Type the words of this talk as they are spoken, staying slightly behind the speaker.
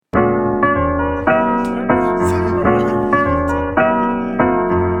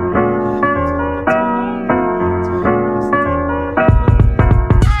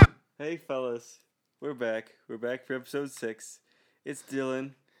back for episode 6. It's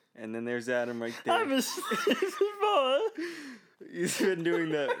Dylan, and then there's Adam right there. I'm a He's been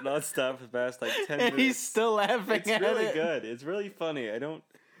doing that nonstop for the past like 10 minutes. and he's still laughing It's at really it. good. It's really funny.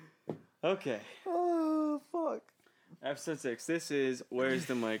 Okay. Oh, fuck. Episode 6. This is Where's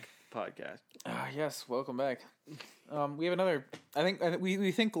the Mic podcast. Yes, welcome back. We have another. I think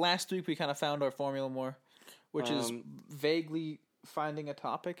we think last week we kind of found our formula more, which is vaguely finding a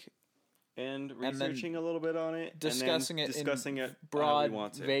topic, And researching a little bit on it. discussing and then discussing in it broad, how we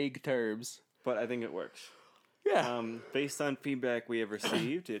want to. vague terms. But I think it works. Yeah. Based on feedback we have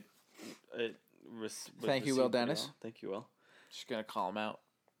received, Thank you, Will Dennis. Well. Thank you, Will. Just gonna call him out.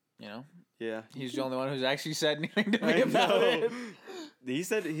 You know, Yeah. he's the only one who's actually said anything to me I about know. it. He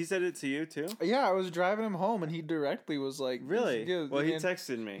said it to you too? Yeah, I was driving him home, and he directly was like, Really? Yeah, Well, he man.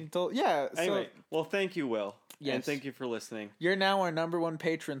 texted He me. told, Anyway, so well, thank you, Will. Yes. And thank you for listening. you're now our number one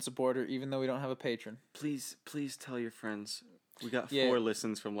patron supporter, even though we don't have a patron. Please tell your friends. We got Yeah. 4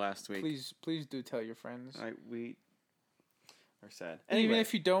 listens from last week. Please do tell your friends. We are sad. Even Anyway,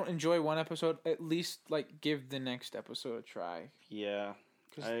 if you don't enjoy one episode, at least like give the next episode a try, yeah,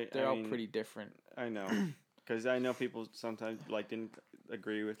 because they're all pretty different. I know, because I know people sometimes didn't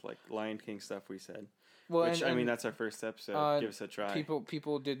agree with Lion King stuff we said. Well, Which I mean, that's our first episode. Give us a try.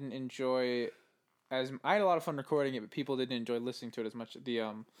 People didn't enjoy as I had a lot of fun recording it, but people didn't enjoy listening to it as much. The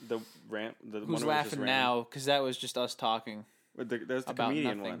rant. The who's one laughing now? Because that was just us talking. That was the about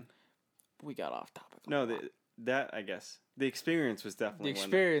comedian nothing. one. We got off topic. No, that I guess the experience was the definitely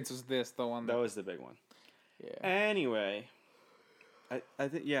experience was the one that was the big one. Yeah. Anyway, I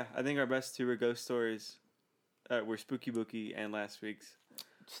think our best 2 were ghost stories. Were Spooky Bookie and last week's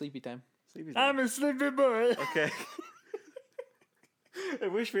Sleepy time. Sleepy Time. I'm a sleepy boy. Okay. I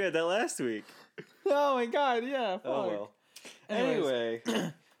wish we had that last week. Oh my god, yeah. Fuck. Oh well. Anyways,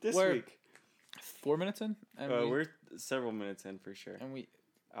 Anyway, this we're week 4 minutes in, and we're several minutes in for sure. we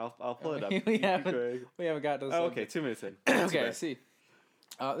I'll pull it up. we You keep haven't going. we haven't got to the Oh, subject. okay, 2 minutes in. Okay, I see.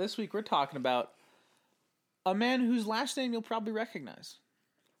 This week we're talking about a man whose last name you'll probably recognize.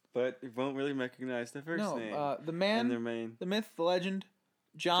 But you won't really recognize the first name. The man, and their main the myth, the legend,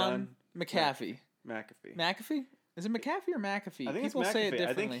 John McAfee. McAfee. McAfee? Is it McAfee or McAfee? I think People it's McAfee. say it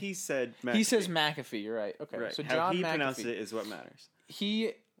differently. I think he said McAfee. He says McAfee. You're right. Okay, Right. so How John he McAfee. pronounces it is what matters.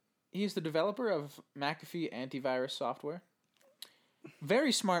 He's the developer of McAfee antivirus software.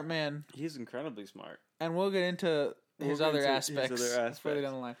 Very smart man, He's incredibly smart. and we'll get into his get other into his aspects other aspects. further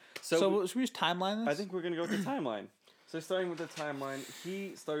down the line. So Should we just timeline this? I think we're going to go with the timeline. So starting with the timeline,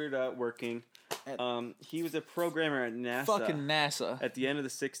 he started out working. He was a programmer at NASA. fucking NASA. At the end of the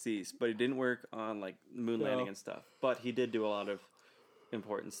 60s, but he didn't work on moon landing and stuff. But he did do a lot of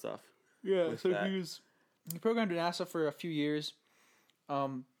important stuff. Yeah, so that. he programmed at NASA for a few years,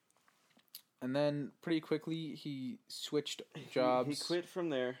 and then pretty quickly he switched jobs. He quit from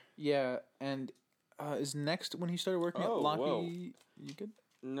there. Yeah, and his next when he started working at Oh, Lockheed. You good?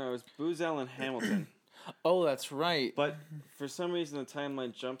 No, it was Booz Allen Hamilton. Oh, that's right. But for some reason, the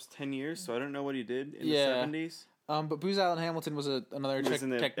timeline jumps 10 years, so I don't know what he did in Yeah. the 70s. But Booz Allen Hamilton was another It was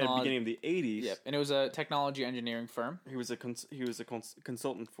in the at the beginning of the 80s. Yep, and it was a technology engineering firm. He was a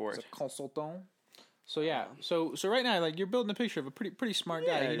consultant for It it. was a consultant. So yeah, so right now, you're building a picture of a pretty smart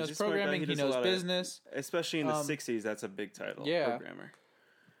guy. He he's knows a smart guy. programming. He does a knows lot of- business. Especially in the 60s, that's a big title. Yeah. Programmer.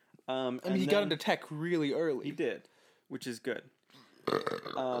 I mean, he got into tech really early. He did, which is good.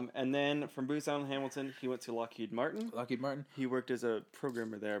 And then from Booz Allen Hamilton, he went to Lockheed Martin. Lockheed Martin. He worked as a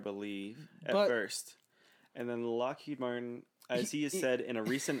programmer there, I believe, at But- first. And then Lockheed Martin, as he has said in a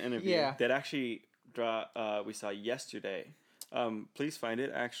recent interview Yeah. that actually we saw yesterday. Please find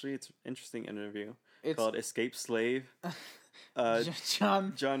it. Actually, it's an interesting interview called "Escape Slave."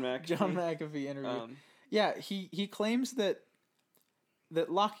 John McAfee. McAfee interview. Yeah, he claims that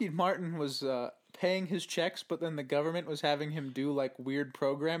Lockheed Martin was paying his checks, but then the government was having him do weird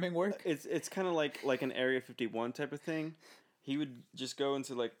programming work. It's kind of like an Area 51 type of thing. He would just go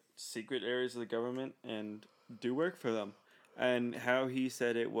into secret areas of the government and do work for them. And how he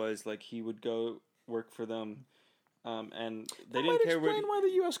said it was he would go work for them, and they didn't care explain why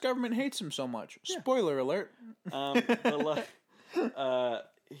the U.S. government hates him so much. Spoiler alert.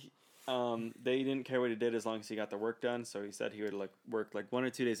 They didn't care what he did as long as he got the work done. So he said he would work 1 or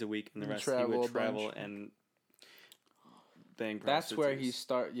 2 days a week, and the rest he travel would a travel bunch. and bang That's where he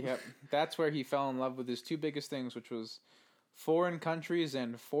prostitutes. That's where he fell in love with his 2 biggest things, which was foreign countries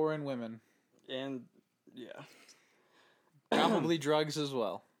and foreign women. And yeah, Probably drugs as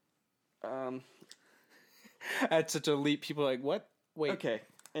well. At such a leap, people are like, what? Wait. okay.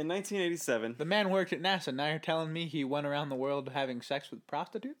 In 1987, The man worked at NASA. Now you're telling me he went around the world having sex with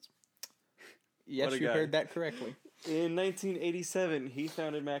prostitutes? Yes, you heard that correctly. In 1987, he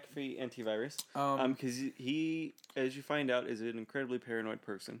founded McAfee Antivirus. Because he, as you find out, is an incredibly paranoid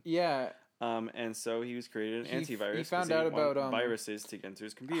person. Yeah. And so he was created an antivirus. He found out about viruses to get into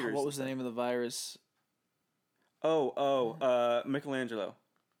his computers. What was the name of the virus? Michelangelo.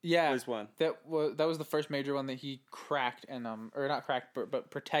 Yeah, was one. That was the first major one that he cracked and or not cracked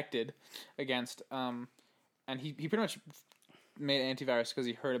but protected against. And he pretty much made an antivirus because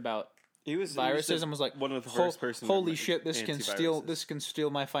he heard about viruses and was like, one of the first person. Holy shit! This can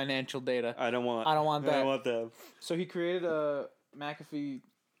steal my financial data. I don't want that. I don't want that. So he created a McAfee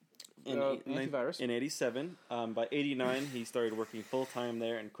antivirus in '87. By '89, he started working full time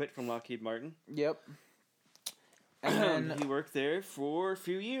there and quit from Lockheed Martin. Yep. And then he worked there for a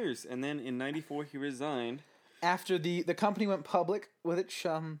few years, and then in '94 he resigned after the company went public with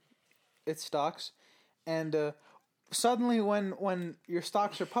its stocks, and suddenly when your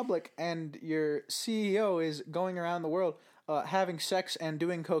stocks are public and your CEO is going around the world having sex and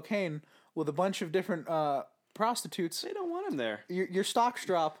doing cocaine with a bunch of different prostitutes, they don't want him there. Your stocks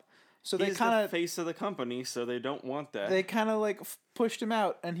drop, so He's the face of the company, so they don't want that. They kind of like pushed him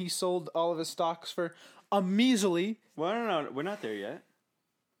out, and he sold all of his stocks for a measly. Well, no, we're not there yet.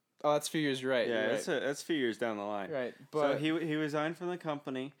 Oh, that's a few years, right? Yeah, right. That's a few years down the line. Right, but so he resigned from the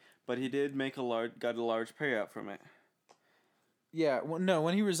company, but he did got a large payout from it. Yeah, well, no,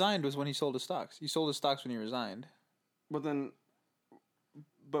 when he resigned was when he sold his stocks. He sold his stocks when he resigned. But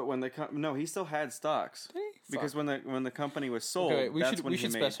when he still had stocks. Did he? Because when the company was sold, okay, we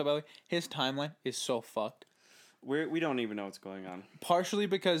should specify, by the way, his timeline is so fucked. We don't even know what's going on. Partially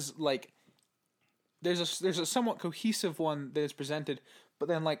because like there's a somewhat cohesive one that is presented, but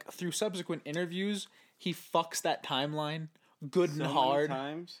then like through subsequent interviews, he fucks that timeline good and hard. Many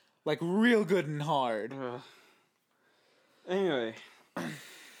times? Like real good and hard. Anyway,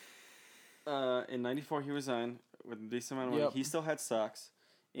 in '94 he resigned with a decent amount of money. Yep. He still had stocks.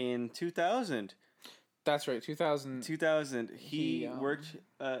 In 2000. That's right, 2000. 2000, he worked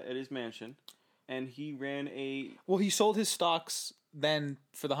at his mansion, and he ran a. Well, he sold his stocks then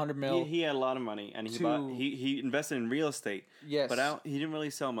for the $100 million. He had a lot of money, and he invested in real estate. Yes, but he didn't really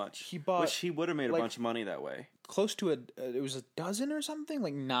sell much. He bought, which he would have made a bunch of money that way. Close to it was a dozen or something,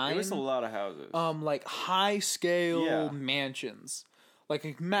 like 9. It was a lot of houses. Like high scale mansions, like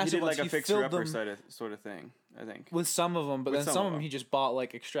a massive. He did like a fixer upper sort of thing, I think. With some of them, but then some of them he just bought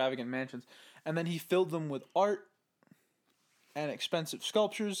like extravagant mansions, and then he filled them with art and expensive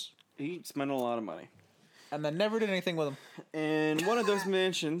sculptures. He spent a lot of money. And then never did anything with them. And one of those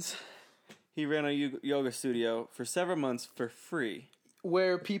mansions, he ran a yoga studio for several months for free.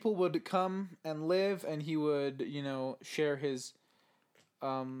 Where people would come and live, and he would, share his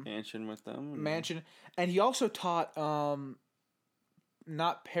mansion with them. Mansion. And he also taught,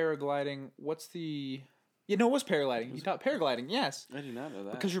 not paragliding, it was paragliding. He taught paragliding, yes. I did not know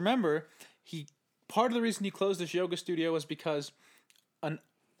that. Because remember, part of the reason he closed this yoga studio was because an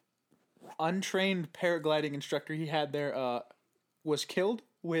untrained paragliding instructor he had there was killed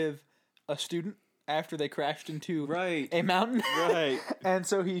with a student after they crashed into a mountain. Right. And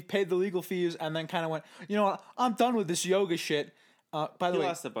so he paid the legal fees and then kind of went, you know what, I'm done with this yoga shit. By the way, he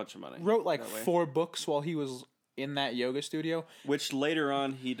lost a bunch of money. Wrote like 4 books while he was in that yoga studio. Which later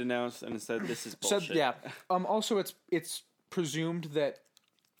on he denounced and said this is bullshit. So, yeah. Also, it's presumed that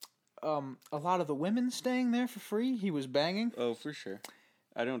a lot of the women staying there for free he was banging. Oh, for sure.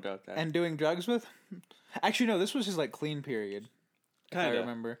 I don't doubt that. And doing drugs with? Actually, no, this was his, like, clean period. Kinda. I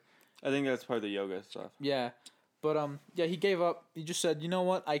remember. I think that's part of the yoga stuff. Yeah. But, he gave up. He just said, you know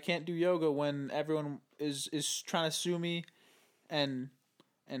what? I can't do yoga when everyone is trying to sue me. And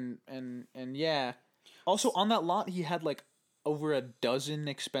yeah. Also, on that lot, he had, like, over a dozen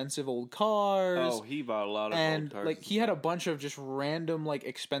expensive old cars. Oh, he bought a lot of old cars. Like, he had a bunch of just random, like,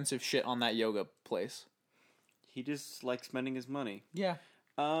 expensive shit on that yoga place. He just liked spending his money. Yeah.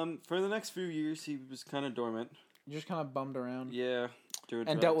 For the next few years, he was kind of dormant. Just kind of bummed around. Yeah.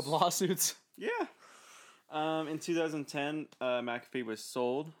 And dealt with lawsuits. Yeah. In 2010, McAfee was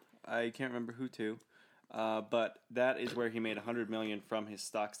sold. I can't remember who to. But that is where he made $100 million from his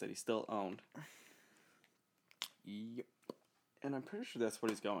stocks that he still owned. Yep. And I'm pretty sure that's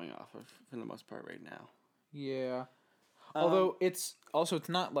what he's going off of for the most part right now. Yeah. Although it's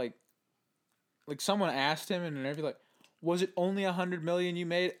not like someone asked him in an interview, like, was it only $100 million you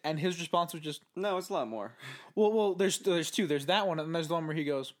made? And his response was just, no, it's a lot more. Well, there's 2. There's that one, and there's the one where he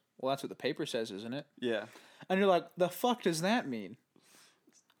goes, well, that's what the paper says, isn't it? Yeah. And you're like, the fuck does that mean?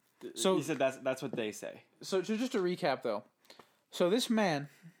 So he said that's what they say. So just to recap, though, so this man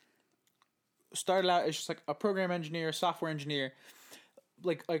started out as just like a program engineer, software engineer,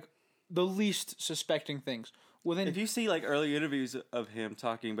 like the least suspecting things. Within, if you see like early interviews of him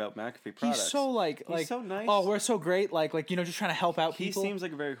talking about McAfee products, he's so like so nice. Oh, we're so great. Like just trying to help out people. He seems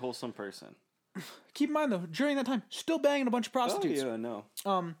like a very wholesome person. Keep in mind though, during that time, still banging a bunch of prostitutes. Oh yeah, no.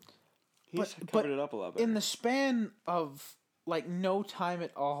 He's covered it up a lot better. In the span of like no time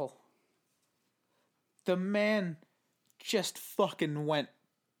at all, the man just fucking went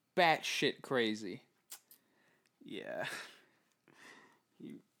batshit crazy. Yeah.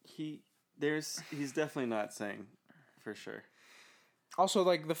 He's definitely not sane, for sure. Also,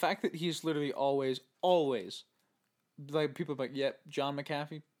 like the fact that he's literally always like people are like, yep, John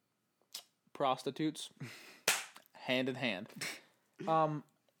McAfee, prostitutes, hand in hand.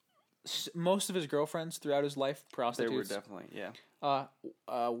 Most of his girlfriends throughout his life, prostitutes. They were definitely, yeah.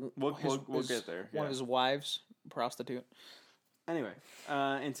 We'll get there. One of his wives, prostitute. Anyway,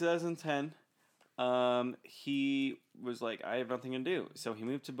 in 2010, he was like, I have nothing to do. So he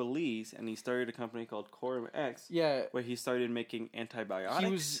moved to Belize, and he started a company called Quorum X. Yeah. Where he started making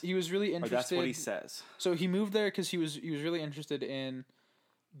antibiotics. He was really interested. Or that's what he says. So he moved there because he was really interested in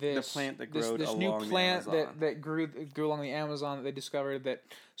this the plant that grew this new plant that grew along the Amazon that they discovered that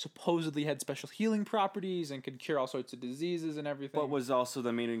supposedly had special healing properties and could cure all sorts of diseases and everything. But was also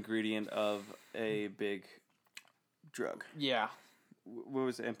the main ingredient of a big drug. Yeah. What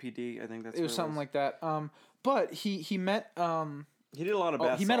was it, MPD? I think that's it was something like that. But he met he did a lot of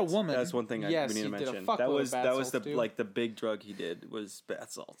bath he salts. met a woman. That's one thing we need to mention. That was the big drug he did was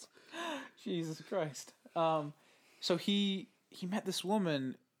bath salts. Jesus Christ. So he met this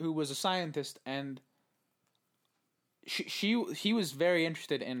woman who was a scientist, and he was very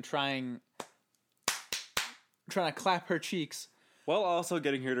interested in trying to clap her cheeks while also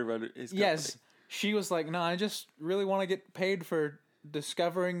getting her to run his company. Yes, she was like, "No, I just really want to get paid for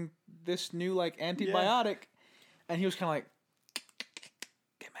discovering this new like antibiotic," and he was kind of like,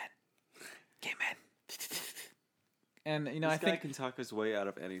 "Get man." And I think guy can talk his way out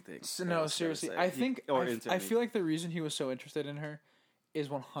of anything. No, seriously, I think I feel like the reason he was so interested in her is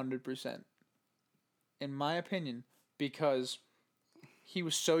 100%, in my opinion, because he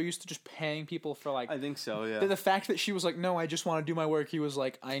was so used to just paying people for like. I think so. Yeah. The fact that she was like, "No, I just want to do my work," he was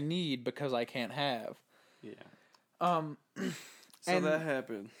like, "I need because I can't have." Yeah. So that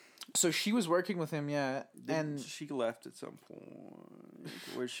happened. So she was working with him, and she left at some point.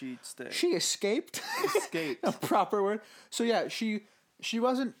 Where she stayed? She escaped. A proper word. So yeah, she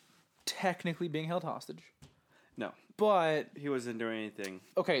wasn't technically being held hostage. No, but he wasn't doing anything.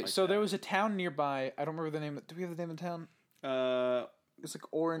 Okay, so there was a town nearby. I don't remember the name. Do we have the name of the town? It's like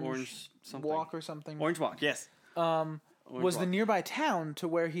Orange something. Walk or something. Orange Walk, yes. Was the nearby town to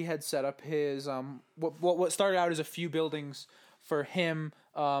where he had set up his what started out as a few buildings for him,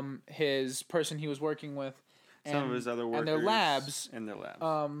 his person he was working with, and some of his other workers, and their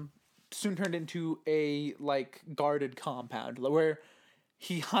labs, soon turned into a like guarded compound where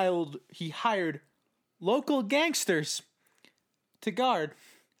he hired local gangsters to guard,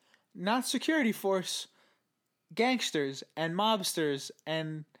 not security force, gangsters and mobsters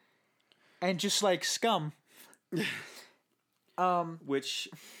and just like scum. Which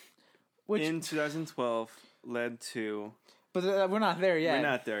in 2012 led to. But we're not there yet. We're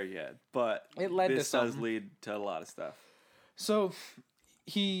not there yet, but this does lead to a lot of stuff. So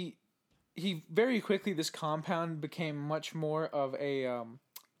he very quickly, this compound became much more of a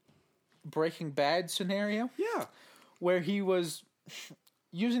Breaking Bad scenario. Yeah. Where he was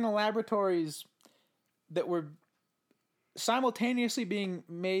using the laboratories that were simultaneously being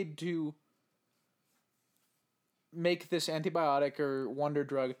made to make this antibiotic or wonder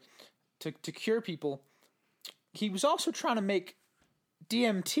drug to cure people. He was also trying to make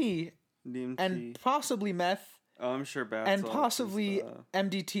DMT. And possibly meth. Oh, I'm sure bath and possibly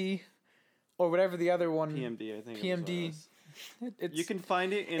MDT or whatever the other one. PMD, I think. PMD. You can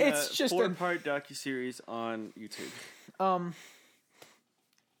find it in a 4-part docuseries on YouTube.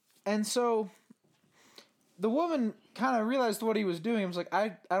 And so the woman kind of realized what he was doing. He was like,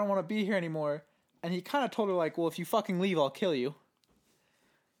 I don't want to be here anymore. And he kind of told her like, well, if you fucking leave, I'll kill you.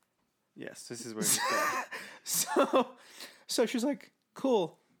 Yes, this is where he started. So she's like,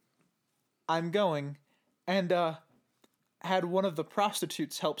 cool, I'm going. And had one of the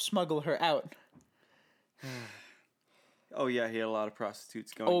prostitutes help smuggle her out. Oh, yeah, he had a lot of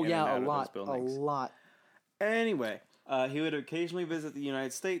prostitutes going in and out of those buildings. A lot. Anyway, he would occasionally visit the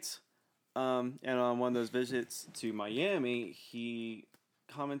United States. And on one of those visits to Miami, he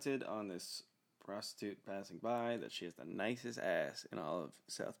commented on this prostitute passing by that she has the nicest ass in all of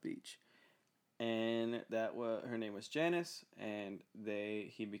South Beach. And her name was Janice, and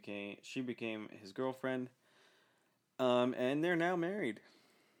she became his girlfriend. And they're now married.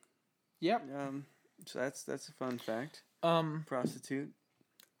 Yep. So that's a fun fact. Prostitute.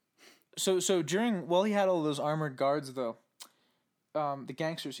 So during while he had all those armored guards though, the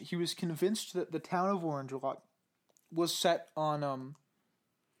gangsters, he was convinced that the town of Orange Walk was set on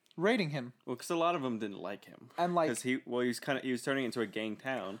raiding him. Well, because a lot of them didn't like him, And like, because he was turning into a gang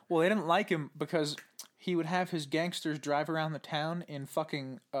town. well, they didn't like him because he would have his gangsters drive around the town in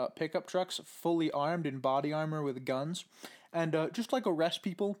fucking pickup trucks, fully armed in body armor with guns, and just like arrest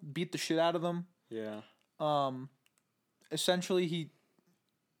people, beat the shit out of them. Yeah. Essentially,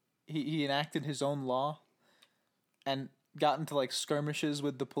 he enacted his own law, and got into like skirmishes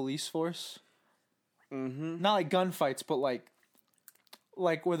with the police force. Mm-hmm. Not like gunfights, but like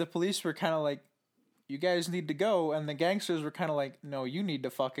where the police were kind of like, "You guys need to go," and the gangsters were kind of like, "No, you need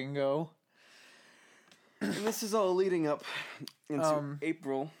to fucking go." And this is all leading up into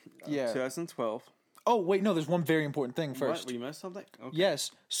April yeah. 2012. Oh wait, no, there's one very important thing first. What? We missed something? Okay.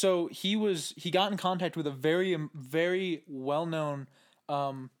 Yes. So he got in contact with a very very well known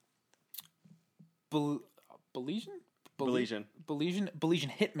Belizean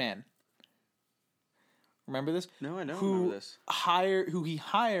hitman. Remember this? No, I don't remember this. Who he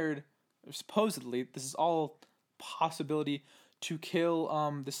hired, supposedly, this is all possibility, to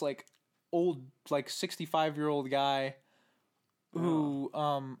kill this like old, like 65-year-old guy who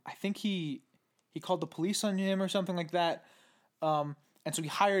I think he called the police on him or something like that. And so he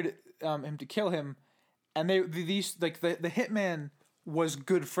hired him to kill him, and the hitman was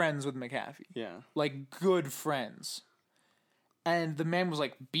good friends with McAfee. Yeah. Like, good friends. And the man was,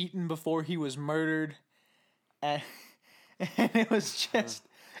 like, beaten before he was murdered. And it was just...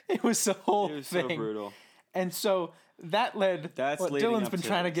 It was the whole thing. It was so brutal. And so that led... That's what Dylan's been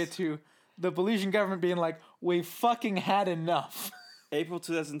trying to get to. The Belizean government being like, we fucking had enough. April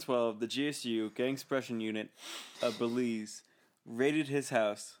 2012, the GSU, Gang Suppression Unit of Belize, raided his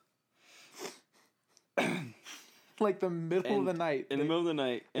house. Like the middle of the night. In the middle of the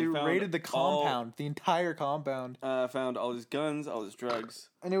night. They raided the compound, the entire compound. Found all his guns, all his drugs.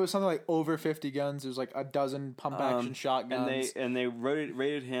 And it was something like over 50 guns. It was like a dozen pump-action shotguns. And they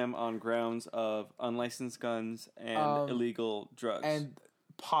raided him on grounds of unlicensed guns and illegal drugs. And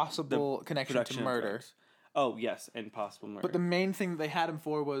possible connection to murder. Oh, yes, and possible murder. But the main thing that they had him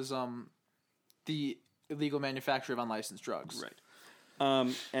for was the illegal manufacture of unlicensed drugs.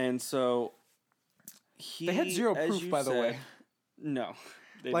 Right. And so... They had zero proof, by the way. No.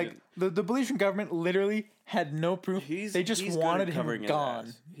 Like, the Belizean government literally had no proof. They just wanted him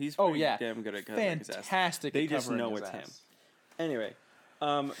gone. He's damn good at covering his ass. Fantastic. They just know it's him. Anyway,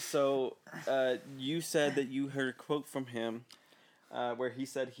 so you said that you heard a quote from him where he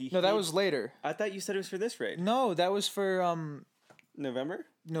said No, that was later. I thought you said it was for this raid. No, that was for November?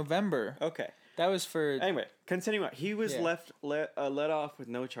 November. Okay. That was for... Anyway, continue on. He was let off with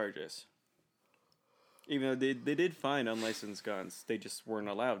no charges. Even though they did find unlicensed guns, they just weren't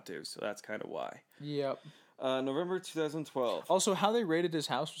allowed to, so that's kind of why. Yep. November 2012. Also, how they raided his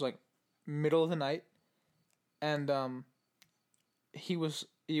house was like middle of the night, and he was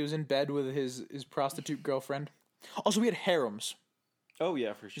in bed with his prostitute girlfriend. Also, we had harems. Oh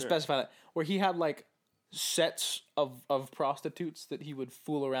yeah, for sure. To specify that, where he had like sets of prostitutes that he would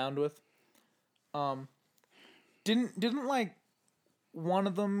fool around with. Didn't like one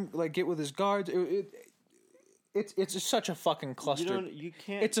of them like get with his guards. It's just such a fucking cluster. You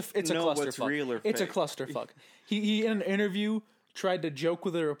can't. It's a know clusterfuck. What's real or fake. It's a clusterfuck. He in an interview tried to joke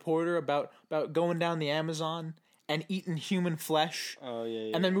with a reporter about going down the Amazon and eating human flesh. Oh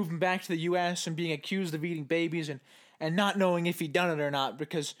yeah. And then moving back to the U.S. and being accused of eating babies and not knowing if he'd done it or not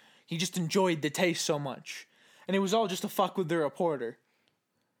because he just enjoyed the taste so much. And it was all just to fuck with the reporter.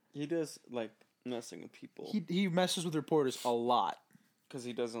 He does like messing with people. He messes with reporters a lot because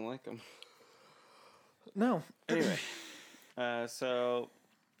he doesn't like them. No. Anyway, so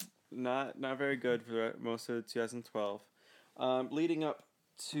not very good for most of 2012. Leading up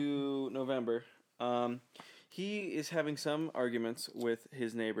to November, he is having some arguments with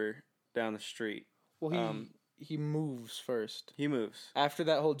his neighbor down the street. Well, he moves first. He moves after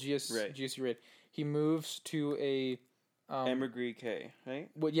that whole GSU raid. He moves to a Emmergree K, right?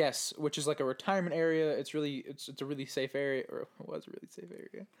 Well, yes, which is like a retirement area. It's a really safe area, or it was a really safe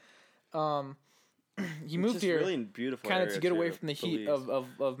area. He moved here really beautiful kind of to get away from the heat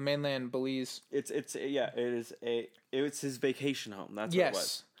of mainland Belize. It's his vacation home. That's what it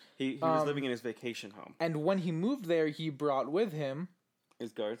was. He was living in his vacation home. And when he moved there, he brought with him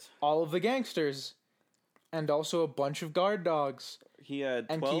his guards, all of the gangsters, and also a bunch of guard dogs. He had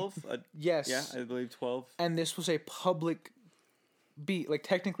 12? Yes. Yeah, I believe 12. And this was a public beach. Like,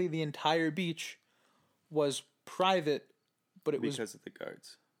 technically, the entire beach was private, but it was... Because of the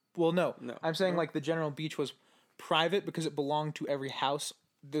guards. Well, no. No. I'm saying No? like the general beach was private because it belonged to every house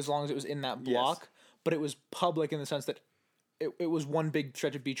as long as it was in that block, Yes. but it was public in the sense that it was one big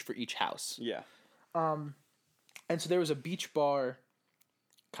stretch of beach for each house. Yeah. And so there was a beach bar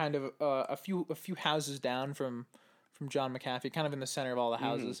kind of a few houses down from John McAfee, kind of in the center of all the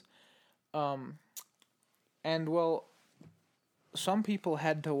houses. And well, some people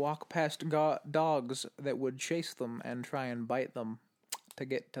had to walk past dogs that would chase them and try and bite them to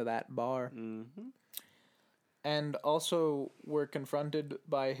get to that bar. Mm-hmm. And also were confronted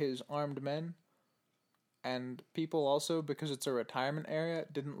by his armed men. And people also, because it's a retirement area,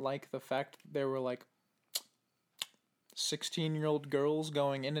 didn't like the fact there were like 16-year-old girls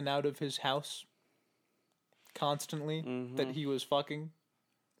going in and out of his house constantly that he was fucking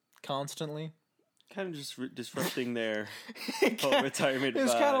constantly. Kind of just disrupting their whole retirement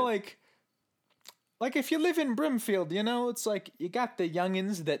It's kind of vibe. like if you live in Brimfield, you know, it's like you got the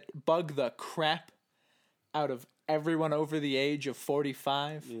youngins that bug the crap out of everyone over the age of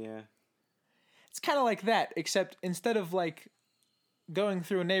 45. Yeah. It's kind of like that, except instead of like going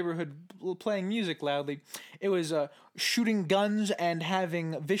through a neighborhood playing music loudly, it was shooting guns and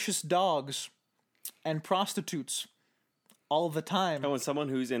having vicious dogs and prostitutes all the time. Oh, and someone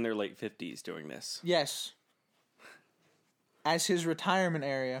who's in their late 50s doing this. Yes. As his retirement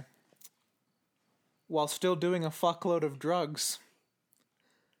area. While still doing a fuckload of drugs.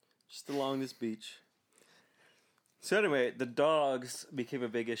 Just along this beach. So anyway, the dogs became a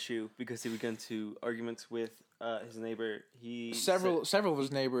big issue because he would get into arguments with his neighbor. Several of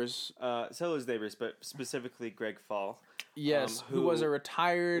his neighbors. Several of his neighbors, but specifically Greg Fall. Yes, who was a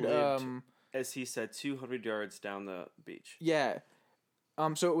retired... lived, as he said, 200 yards down the beach. Yeah.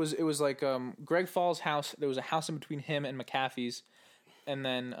 So it was like Greg Fall's house. There was a house in between him and McAfee's, and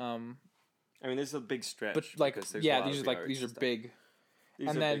then I mean, there's a big stretch. but like because there's a yeah, lot these of are yards these are stuff. big. These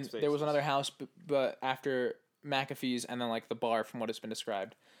And are then big there was spaces. another house, but after McAfee's, and then like the bar, from what has been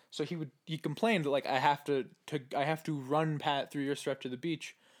described. So he complained that like I have to run through your stretch of the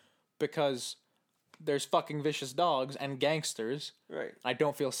beach because there's fucking vicious dogs and gangsters. Right. I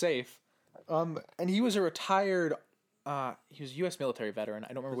don't feel safe. And he was a retired, he was a U.S. military veteran.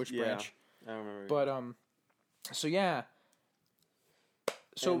 I don't remember which branch. I don't remember. But so yeah.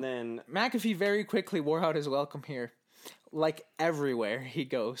 So and then McAfee very quickly wore out his welcome here, like everywhere he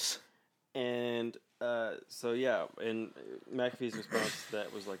goes. and so yeah, and McAfee's response to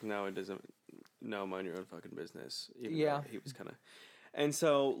that was like, no, it doesn't. No, mind your own fucking business. Even Yeah. though he was kind of. And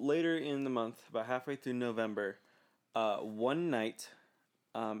so later in the month, about halfway through November, one night,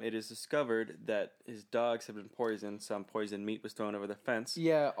 it is discovered that his dogs have been poisoned. Some poisoned meat was thrown over the fence.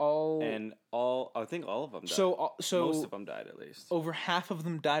 Yeah, I think all of them died. So most of them died at least. over half of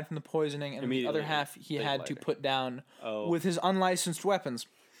them died from the poisoning, and the other Immediately, half he big had to lighter. put down Oh. with his unlicensed weapons,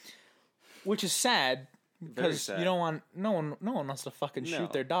 which is sad because sad. you don't want no one wants to fucking No.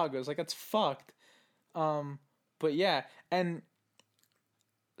 shoot their dog. It was like that's fucked. But yeah, and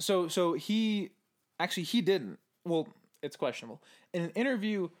so he didn't. Well, it's questionable. In an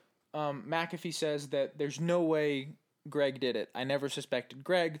interview, McAfee says that there's no way Greg did it. I never suspected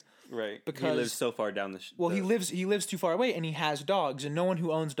Greg. Right. because- he lives so far down the. Well, he lives too far away, and he has dogs, and no one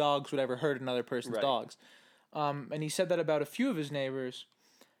who owns dogs would ever hurt another person's Right. dogs. And he said that about a few of his neighbors,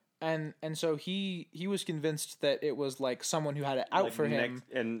 and so he was convinced that it was like someone who had it out for him.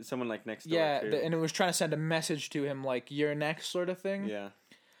 and someone like next door. Yeah, too. and it was trying to send a message to him like "you're next" sort of thing. Yeah.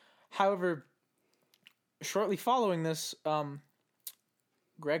 However, shortly following this,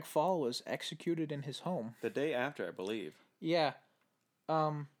 Greg Fall was executed in his home. The day after, I believe. Yeah.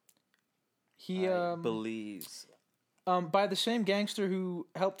 He believes. by the same gangster who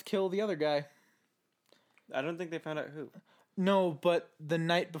helped kill the other guy. I don't think they found out who. No, but the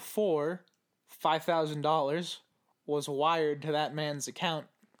night before, $5,000 was wired to that man's account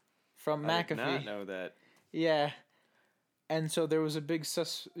from I did McAfee. not know that. Yeah. And so there was a big a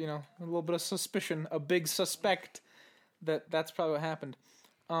little bit of suspicion, a big suspect that that's probably what happened.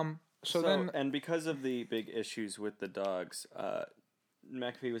 So then and because of the big issues with the dogs,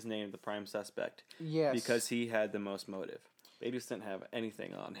 McAfee was named the prime suspect. yes. Because he had the most motive. They just didn't have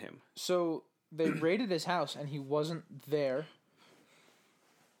anything on him. So they raided his house and he wasn't there.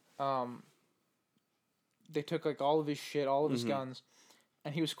 They took like all of his shit, all of his guns,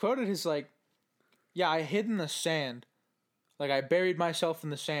 and he was quoted as like, "Yeah, I hid in the sand, like I buried myself in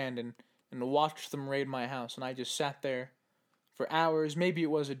the sand and watched them raid my house, and I just sat there for hours. Maybe it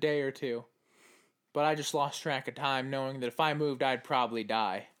was a day or two, but I just lost track of time, knowing that if I moved, I'd probably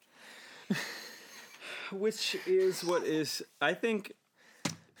die." Which is what is... I think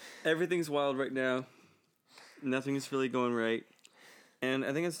everything's wild right now. Nothing is really going right. And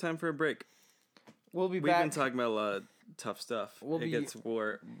I think it's time for a break. We'll be We've back. been talking about a lot of tough stuff. It gets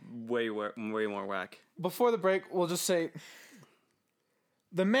way more whack. Before the break, we'll just say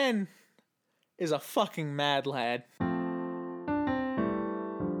the man is a fucking mad lad.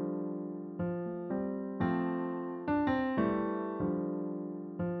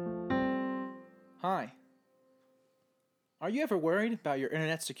 Hi. Are you ever worried about your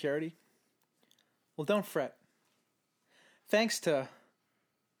internet security? Well, don't fret. Thanks to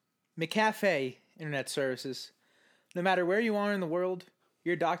McAfee Internet Services, no matter where you are in the world,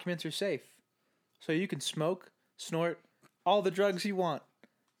 your documents are safe. So you can smoke, snort, all the drugs you want.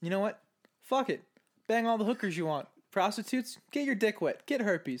 You know what? Fuck it. Bang all the hookers you want. Prostitutes, get your dick wet. Get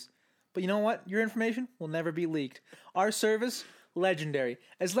herpes. But you know what? Your information will never be leaked. Our service, legendary.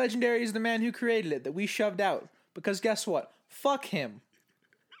 As legendary as the man who created it that we shoved out. Because guess what? Fuck him.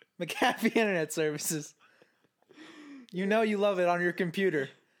 McAfee Internet Services. You know you love it on your computer.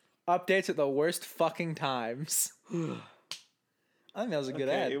 Updates at the worst fucking times. I think that was a good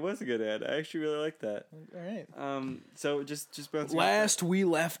ad. It was a good ad. I actually really like that. All right. So just bouncing Last we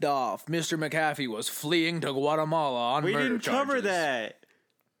left off, Mr. McAfee was fleeing to Guatemala on we murder didn't cover charges. that.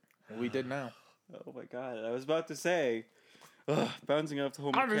 We did now. Oh my god! I was about to say, bouncing off the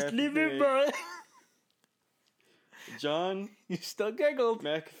whole. I just McAfee leave it, thing. bro. John You still giggled.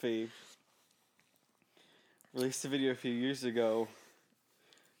 McAfee released a video a few years ago.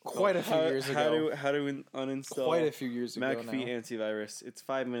 Quite a few years ago. How to uninstall Quite a few years ago McAfee now. antivirus. It's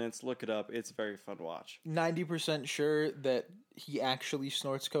 5 minutes. Look it up. It's a very fun watch. 90% sure that he actually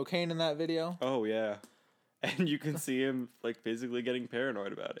snorts cocaine in that video. Oh yeah, and you can see him like physically getting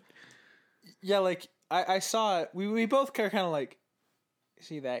paranoid about it. Yeah, like, I saw it. We both kind of like, is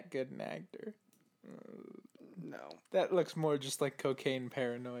he that good an actor? No. That looks more just like cocaine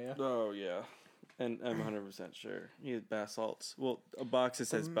paranoia. Oh yeah, and I'm 100% sure he has bath salts. Well, a box that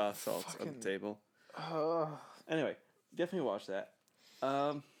says bath salts on the table. Anyway, definitely watch that.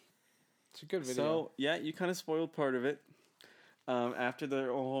 It's a good video. So yeah, you kind of spoiled part of it. After the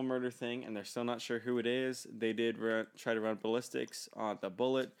whole murder thing, and they're still not sure who it is. They did try to run ballistics on the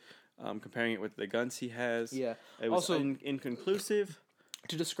bullet, comparing it with the guns he has. Yeah. It was Also, inconclusive.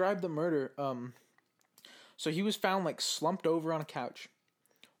 to describe the murder, so he was found like slumped over on a couch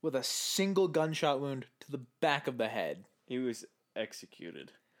with a single gunshot wound to the back of the head. He was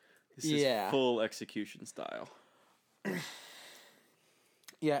executed. This Yeah. is full execution style.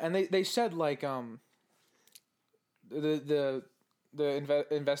 Yeah, and they said like the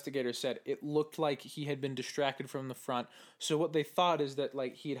investigator said it looked like he had been distracted from the front. So what they thought is that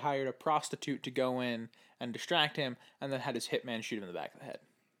like he had hired a prostitute to go in and distract him, and then had his hitman shoot him in the back of the head.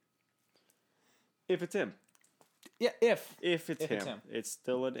 If it's him. Yeah, if It's him. It's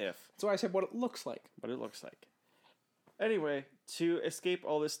still an if. that's why I said what it looks like. What it looks like. Anyway, to escape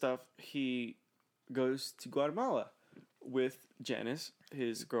all this stuff, he goes to Guatemala with Janice,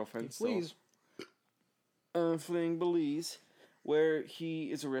 his girlfriend. Please. Fleeing Belize, where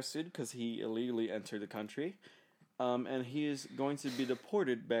he is arrested because he illegally entered the country. And he is going to be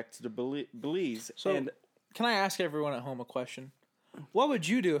deported back to the Belize. So, and can I ask everyone at home a question? What would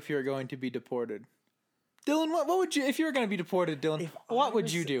you do if you were going to be deported? Dylan, what would you, if you were going to be deported, Dylan, what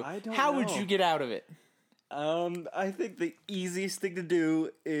would you do? I don't How would know. you get out of it? I think the easiest thing to do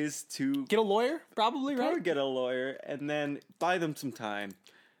is to Get a lawyer? Probably, probably right? get a lawyer and then buy them some time.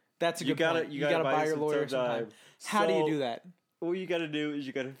 That's a You good gotta- point. you You gotta gotta buy buy your some lawyer time. sometime. How do you So- do that? What you gotta do is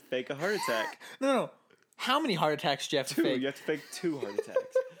you gotta fake a heart attack. No. How many heart attacks do you have to Two. fake? You have to fake 2 heart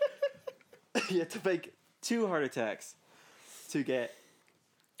attacks. You have to fake 2 heart attacks to get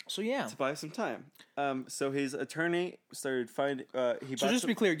So yeah. to buy some time. So his attorney started finding. So just to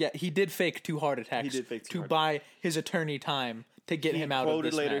be clear, yeah, he did fake 2 heart attacks. He did fake 2 to heart buy his attorney time to get him out of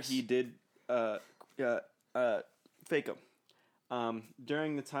quoted this later mess. he did fake them.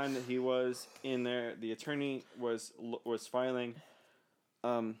 During the time that he was in there, the attorney was filing.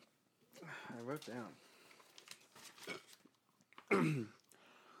 I wrote down.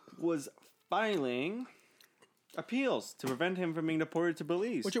 Was filing appeals to prevent him from being deported to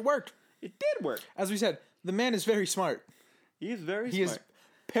Belize. Which it worked. It did work. As we said, the man is very smart. He is very He smart. is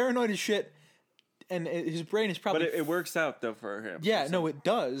paranoid as shit, and his brain is probably... But it works out, though, for him. yeah, no, it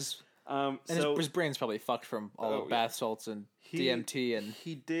does. And And his brain's probably fucked from all Oh, the bath salts and DMT and...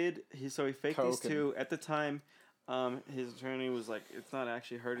 He faked Coke these 2. At the time, his attorney was like, it's not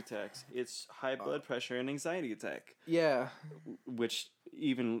actually heart attacks. It's high blood pressure and anxiety attack. Yeah. Which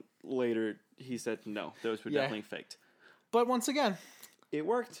even later he said, no, those were Yeah. definitely faked. But once again, It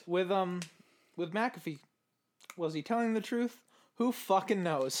worked. with McAfee, was he telling the truth? Who fucking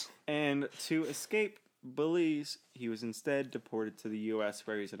knows? And to escape Belize, he was instead deported to the U.S.,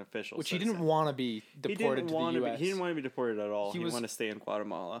 where he's an official Which he citizen. didn't want to be deported to the U.S. He didn't want to be deported at all. He was- wanted to stay in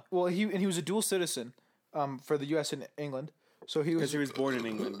Guatemala. Well, he was a dual citizen, for the U.S. and England. So he was. Because he was born in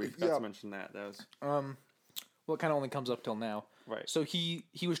England. We forgot Yeah. to mention that. That was Well, it kind of only comes up till now. right. So he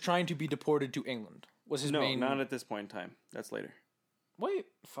was trying to be deported to England. Was his No, main? not at this point in time. That's later. Wait,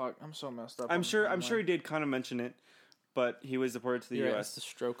 fuck! I'm so messed up. I'm sure he did kind of mention it, but he was deported to the You're right, U.S. it's the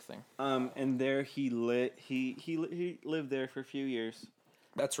stroke thing. And there he lived there for a few years.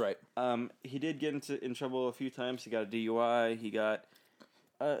 That's right. He did get in trouble a few times. He got a DUI. He got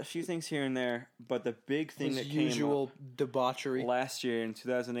a few things here and there. But the big thing His that came usual up debauchery. last year in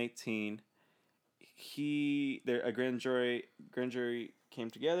 2018, a grand jury came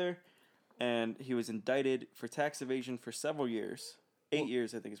together, and he was indicted for tax evasion for several years. 8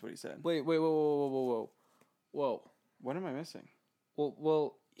 years, I think, is what he said. Wait, whoa. What am I missing?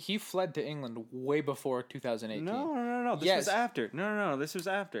 Well, he fled to England way before 2018. No. This was after. No. This was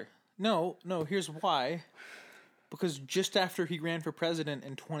after. No. Here's why. Because just after he ran for president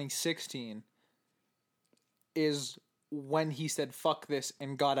in 2016 is when he said "fuck this"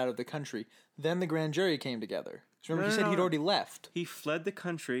 and got out of the country. Then the grand jury came together. So remember, he said he'd already left. He fled the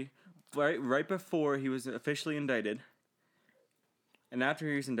country right before he was officially indicted. And after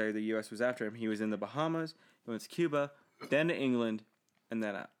he was indicted, the U.S. was after him. He was in the Bahamas, he went to Cuba, then to England, and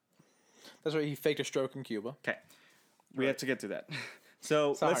then out. That's right. He faked a stroke in Cuba. Okay. We have to get to that.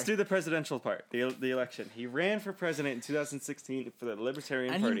 So let's do the presidential part, the election. He ran for president in 2016 for the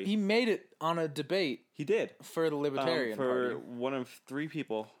Libertarian And Party. he made it on a debate He did. for the Libertarian for Party. one of 3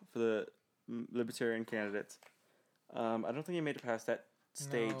 people for the Libertarian candidates. I don't think he made it past that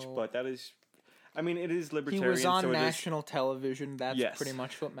stage, No. but that is... I mean, it is He Libertarian. was on so it is- national television. That's Yes. pretty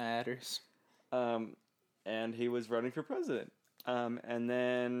much what matters. and he was running for president. And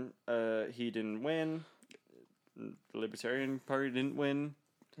then he didn't win. The Libertarian Party didn't win.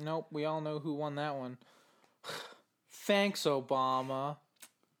 Nope, we all know who won that one. Thanks, Obama.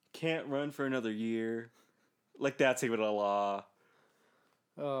 Can't run for another year. Like, that's even a law.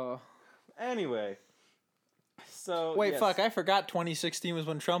 Anyway. So, Wait, yes. fuck, I forgot 2016 was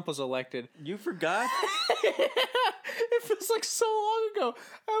when Trump was elected. You forgot? It feels like so long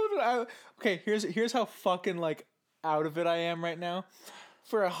ago. Okay, here's how fucking, like, out of it I am right now.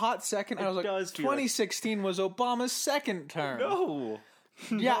 For a hot second, I was like, does feel like- 2016 was Obama's second term. No.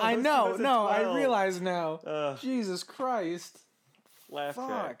 Yeah, I this know. was a No, I 12. realize now. Jesus Christ. Laugh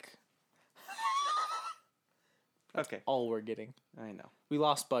track. Fuck. Okay. All we're getting. I know. We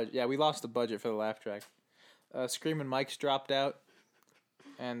lost budget. Yeah, we lost the budget for the laugh track. Screaming Mike's dropped out.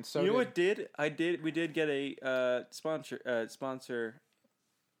 And so You know what we did get a sponsor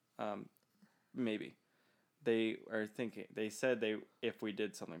maybe. They said if we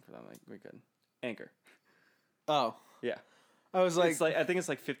did something for them, like, we could. Anchor. Oh. Yeah. I was like, I think it's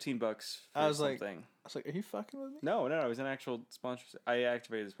like $15 for I was like- something. are you fucking with me? No, it was an actual sponsorship. I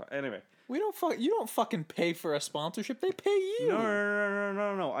activated this. Anyway. You don't fucking pay for a sponsorship. They pay you.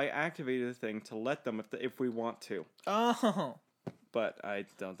 No. I activated the thing to let them if we want to. Oh. But I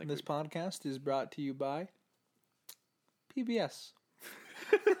don't think This podcast is brought to you by PBS.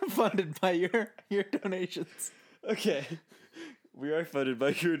 Funded by your donations. Okay. We are funded by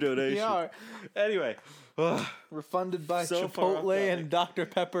your donation. We are. Anyway. We're funded by So far off Chipotle topic. and Dr.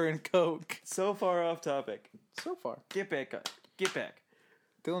 Pepper and Coke. So far off topic. So far. Get back up. Get back.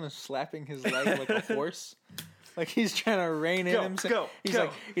 Dylan is slapping his leg like a horse. Like he's trying to rein in himself. He's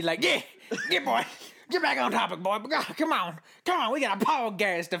like, yeah, boy. Get back on topic, boy. Come on. We got a power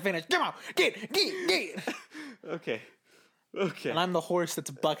gas to finish. Come on. Get. Okay. And I'm the horse that's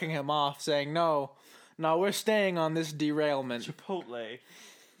bucking him off, saying, no, we're staying on this derailment. Chipotle.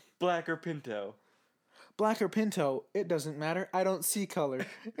 Black or Pinto. Black or Pinto, it doesn't matter. I don't see color.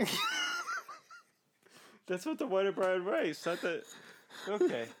 That's what the white and brown race. Not the...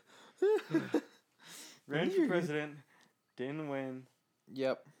 Okay. Ran for president. Didn't win.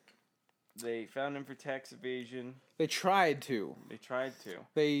 Yep. They found him for tax evasion. They tried to. They tried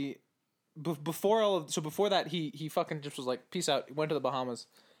to. Before that, he fucking just was like, peace out. He went to the Bahamas.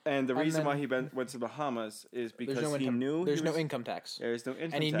 And the reason then- why he went to the Bahamas is because There's no he income. knew There's no income tax. There's no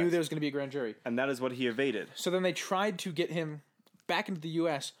income And he tax. knew there was going to be a grand jury. And that is what he evaded. So then they tried to get him back into the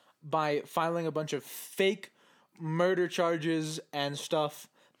U.S. by filing a bunch of fake murder charges and stuff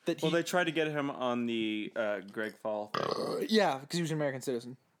that he... Well, they tried to get him on the Greg Fall thing. Yeah, because he was an American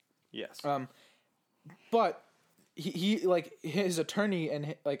citizen. Yes. But he like his attorney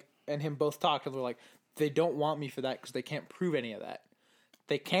and him both talked and were like, they don't want me for that because they can't prove any of that.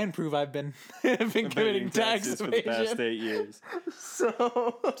 They can prove I've been committing tax taxes for the past evasion. 8 years.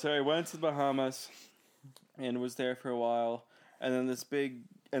 So So he went to the Bahamas. and was there for a while. And then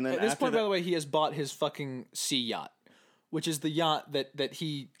and then At this after point, by the way, he has bought his fucking sea yacht, which is the yacht that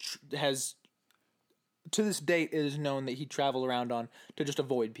he has. To this date, it is known that he traveled around on to just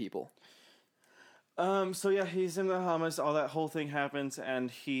avoid people. So yeah, he's in the Bahamas. All that whole thing happens,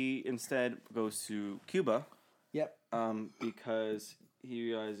 and he instead goes to Cuba. Yep. Because he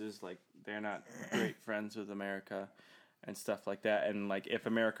realizes like they're not great friends with America, and stuff like that. And like if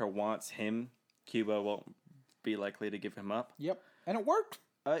America wants him, Cuba won't be likely to give him up. Yep. And it worked.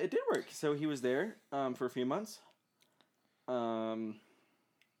 It did work. So he was there for a few months.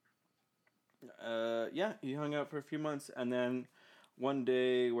 Yeah, he hung out for a few months, and then one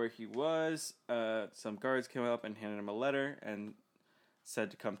day where he was, some guards came up and handed him a letter and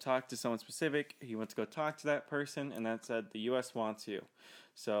said to come talk to someone specific. He went to go talk to that person, and that said, the U.S. wants you.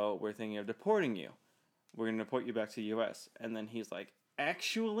 So we're thinking of deporting you. We're going to deport you back to the U.S. And then he's like,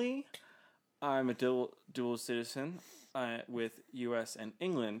 actually, I'm a dual citizen with U.S. and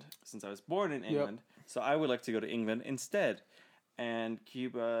England, since I was born in England. Yep. So I would like to go to England instead. And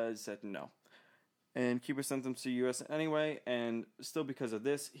Cuba said no. And Cuba sent him to the U.S. anyway, and still because of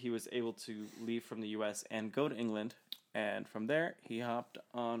this, he was able to leave from the U.S. and go to England. And from there, he hopped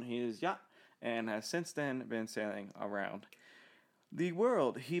on his yacht and has since then been sailing around the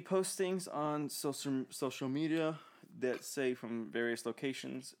world. He posts things on social media that say from various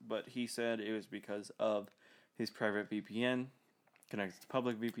locations, but he said it was because of his private VPN connected to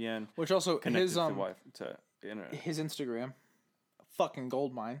public VPN, which also connected to internet. His Instagram, fucking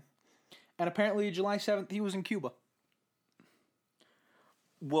goldmine. And apparently July 7th, he was in Cuba.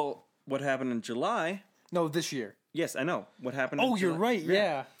 Well, what happened in July? No, this year. Yes, I know. What happened in July? You're right,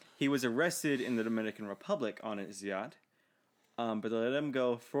 yeah. He was arrested in the Dominican Republic on his yacht, but they let him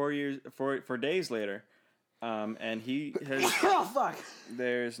go 4 days later, and he has... Oh, fuck!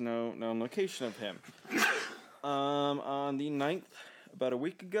 There's no location of him. On the 9th, about a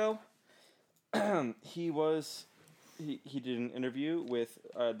week ago, He did an interview with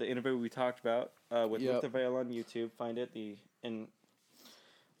the interview we talked about with Luther Vale on YouTube. Find it in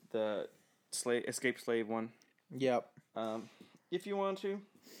the escaped slave one. Yep. If you want to,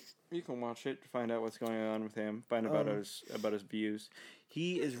 you can watch it to find out what's going on with him. Find out about his views.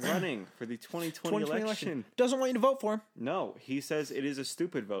 He is running for the 2020 election. Doesn't want you to vote for him. No, he says it is a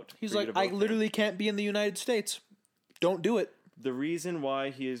stupid vote. He's like, I literally can't be in the United States. Don't do it. The reason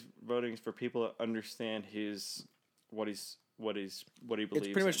why he is voting is for people to understand what he believes. It's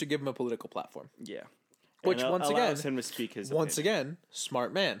pretty much to give him a political platform. Yeah. Which and once allows again, him to speak his once opinion. again,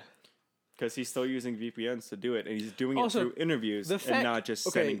 smart man. Because he's still using VPNs to do it, and he's doing it through interviews and not just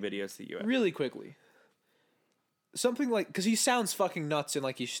sending videos to the US. Really quickly, something like, because he sounds fucking nuts and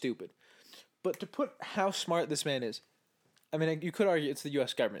like he's stupid, but to put how smart this man is, I mean, you could argue it's the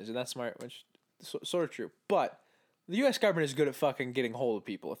U.S. government, isn't that smart? Which is sort of true, but the U.S. government is good at fucking getting hold of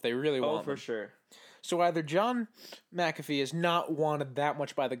people if they really want them. Oh, for sure. So either John McAfee is not wanted that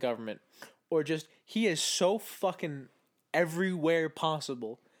much by the government, or just he is so fucking everywhere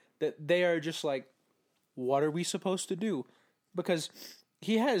possible that they are just like, what are we supposed to do? Because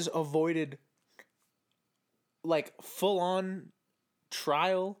he has avoided like full on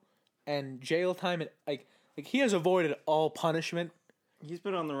trial and jail time, and like he has avoided all punishment. He's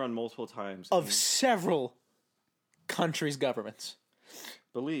been on the run multiple times of several countries' governments.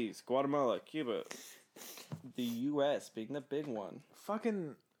 Belize, Guatemala, Cuba, the U.S. being the big one.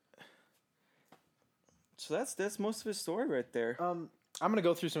 Fucking. So that's most of his story right there. I'm gonna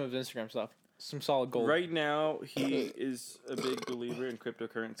go through some of his Instagram stuff. Some solid gold. Right now, he is a big believer in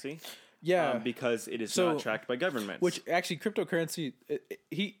cryptocurrency. Yeah, because it is not tracked by governments. Which actually, cryptocurrency,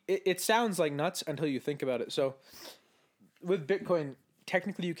 it sounds like nuts until you think about it. So, with Bitcoin,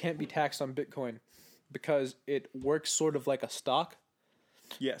 technically you can't be taxed on Bitcoin because it works sort of like a stock.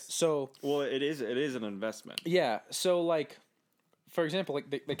 Yes. So, well, it is an investment. Yeah. So, like, for example, like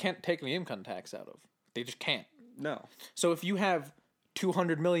they can't take any income tax out of. They just can't. No. So if you have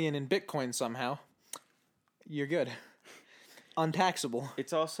 200 million in Bitcoin somehow, you're good. Untaxable.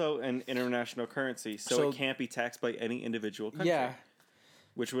 It's also an international currency, so it can't be taxed by any individual country. Yeah.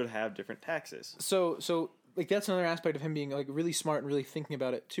 Which would have different taxes. So like that's another aspect of him being like really smart and really thinking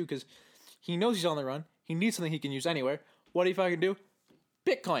about it too, because he knows he's on the run. He needs something he can use anywhere. What do you fucking do?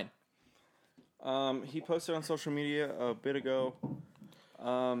 Bitcoin. He posted on social media a bit ago.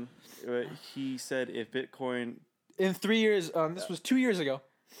 He said if Bitcoin in 3 years, this was 2 years ago.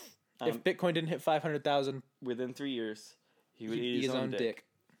 If Bitcoin didn't hit 500,000 within 3 years, he would eat his own dick.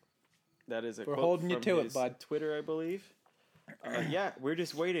 That is a We're quote holding you from to his it, bud. Twitter, I believe. Yeah, we're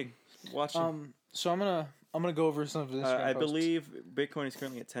just waiting, watching. So I'm gonna I'm gonna go over some of his Instagram I posts. believe Bitcoin is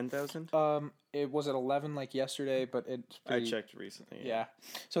currently at 10,000. It was at 11 like yesterday, but it's I checked recently. Yeah,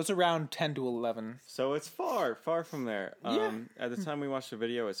 so it's around 10 to 11. So it's far from there. Yeah. At the time we watched the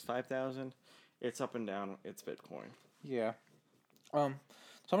video, it's 5,000. It's up and down. It's Bitcoin. Yeah. So I'm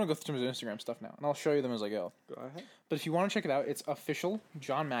gonna go through some of his Instagram stuff now, and I'll show you them as I go. Go ahead. But if you want to check it out, it's official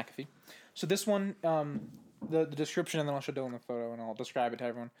John McAfee. So this one, the description, and then I'll show Dylan the photo, and I'll describe it to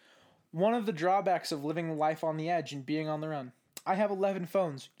everyone. One of the drawbacks of living life on the edge and being on the run. I have 11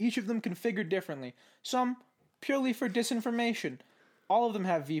 phones, each of them configured differently. Some purely for disinformation. All of them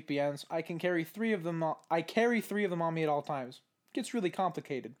have VPNs. I carry 3 of them on me at all times. It gets really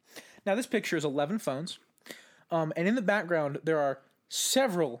complicated. Now this picture is 11 phones, and in the background there are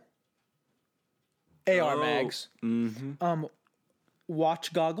several AR mags,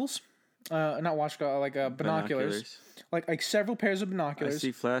 watch goggles, not watch goggles, like binoculars. Like several pairs of I binoculars.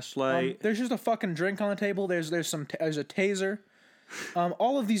 see flashlight. There's just a fucking drink on the table. There's a taser.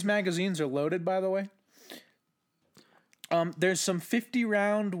 All of these magazines are loaded, by the way. There's some 50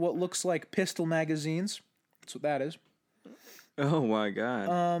 round what looks like pistol magazines. That's what that is. Oh my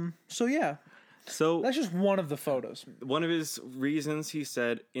god. So yeah, So that's just one of the photos. one of his reasons he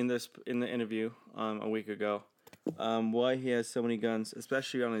said in the interview a week ago, why he has so many guns,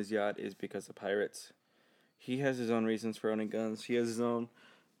 especially on his yacht, is because of pirates. He has his own reasons for owning guns. He has his own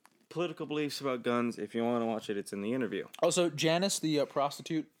political beliefs about guns. If you want to watch it, it's in the interview. Also, Janice, the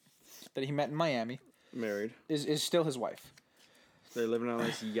prostitute that he met in Miami, Married. is still his wife. They're living on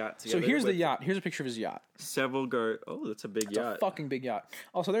this yacht So together. here's the with yacht. Here's a picture of his yacht. Several Oh, that's a big It's a yacht. fucking big yacht.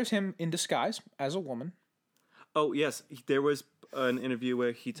 Also, there's him in disguise as a woman. Oh yes, there was an interview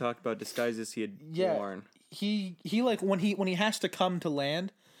where he talked about disguises he had worn. He like when he has to come to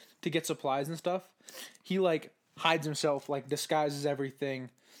land to get supplies and stuff, he like hides himself, like disguises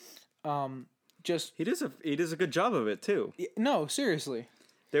everything. Just He does a good job of it too. no, seriously.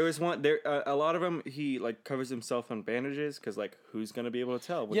 There was one there. A lot of them he like covers himself on bandages because like who's gonna be able to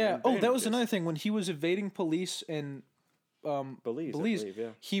tell? When Yeah. they're in Oh, that was bandages? another thing when he was evading police in Belize. I Belize. believe,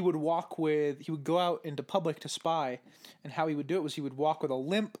 yeah. He would go out into public to spy, and how he would do it was he would walk with a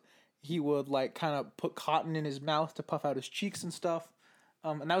limp. He would like kind of put cotton in his mouth to puff out his cheeks and stuff.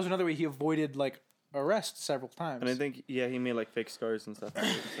 And that was another way he avoided like arrest several times. And I think he made like fake scars and stuff.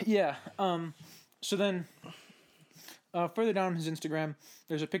 Yeah. So then, further down his Instagram,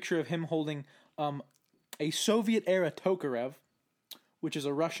 there's a picture of him holding a Soviet-era Tokarev, which is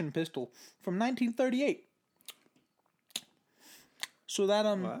a Russian pistol from 1938. So that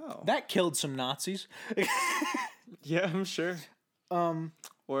Wow. that killed some Nazis. Yeah, I'm sure.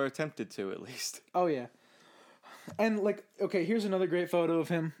 Or attempted to at least. Oh yeah. And like, okay, here's another great photo of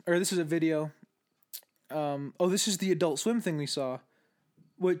him. Or this is a video. This is the Adult Swim thing we saw,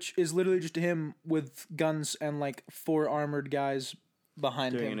 which is literally just him with guns and like 4 armored guys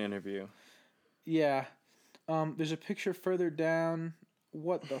behind Doing him. an interview. Yeah. There's a picture further down.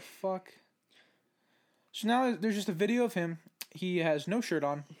 What the fuck? So now there's just a video of him. He has no shirt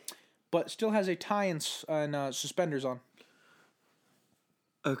on, but still has a tie and suspenders on.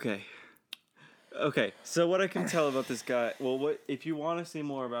 Okay. So what I can tell about this guy, what if you want to see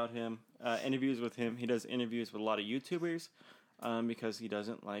more about him, interviews with him, he does interviews with a lot of YouTubers, because he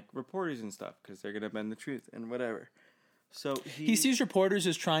doesn't like reporters and stuff, because they're gonna bend the truth and whatever. So He sees reporters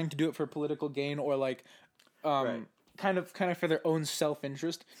as trying to do it for political gain or like, Right. kind of for their own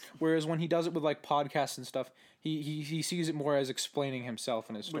self-interest. Whereas when he does it with like podcasts and stuff, he sees it more as explaining himself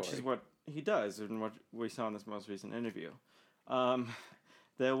and his story. which is what he does, and what we saw in this most recent interview.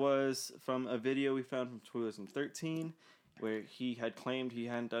 There was from a video we found from 2013 where he had claimed he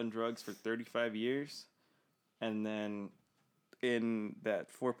hadn't done drugs for 35 years, and then in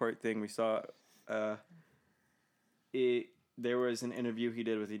that 4-part thing we saw, there was an interview he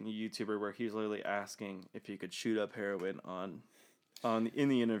did with a YouTuber where he was literally asking if he could shoot up heroin in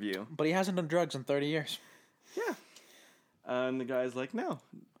the interview. But he hasn't done drugs in 30 years. Yeah. And the guy's like, no,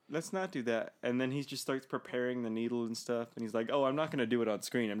 let's not do that. And then he just starts preparing the needle and stuff. And he's like, oh, I'm not going to do it on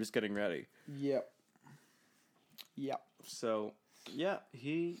screen. I'm just getting ready. Yep. So, yeah,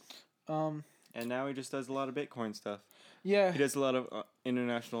 and now he just does a lot of Bitcoin stuff. Yeah. He does a lot of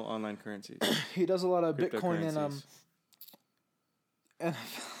international online currencies. He does a lot of Bitcoin and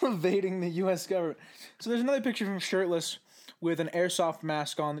evading the U.S. government. So there's another picture of him shirtless with an airsoft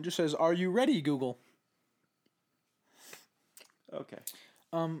mask on that just says, "Are you ready, Google?" Okay.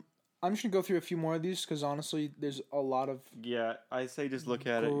 I'm just gonna go through a few more of these because honestly, there's a lot of Yeah, I say just look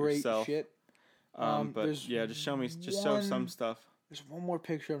at it great yourself. shit. But there's yeah, just show some stuff. There's one more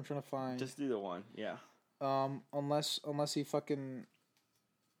picture I'm trying to find. Just do the one, yeah. Unless he fucking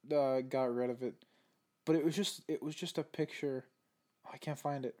got rid of it. but it was just a picture. Oh, I can't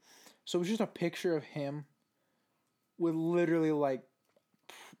find it. So it was just a picture of him with literally like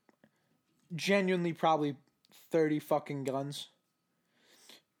genuinely probably 30 fucking guns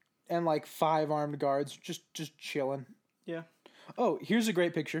and like 5 armed guards just chilling. Yeah. Oh, here's a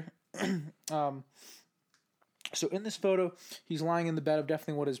great picture. So in this photo, he's lying in the bed of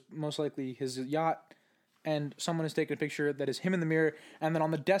definitely what is most likely his yacht, and someone has taken a picture that is him in the mirror, and then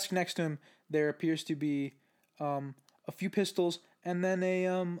on the desk next to him, there appears to be a few pistols, and then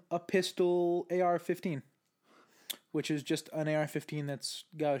a pistol AR-15, which is just an AR-15 that's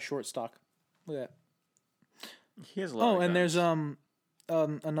got a short stock. Look at that. He has a lot of and guns. there's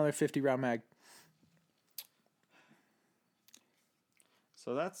another 50-round mag.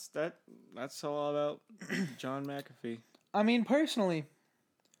 So that's all about John McAfee. I mean, personally,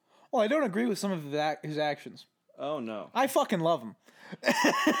 well, I don't agree with some of his actions. Oh no. I fucking love him.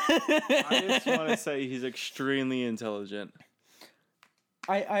 I just want to say he's extremely intelligent.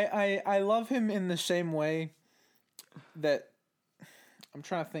 I love him in the same way that I'm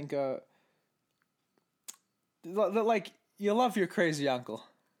trying to think. Like you love your crazy uncle.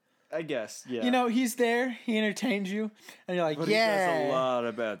 I guess, yeah. You know, he's there. He entertains you, and you're like, but yeah. he does a lot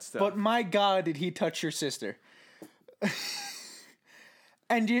of bad stuff. But my God, did he touch your sister?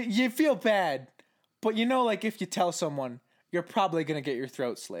 And you feel bad, but you know, like if you tell someone, you're probably gonna get your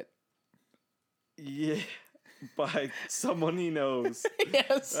throat slit. Yeah, by someone he knows.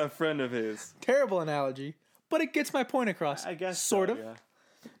 Yes. A friend of his. Terrible analogy, but it gets my point across. I guess sort so, of. Yeah.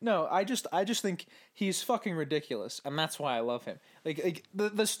 No, I just think he's fucking ridiculous, and that's why I love him. Like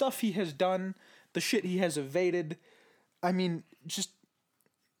the stuff he has done, the shit he has evaded. I mean, just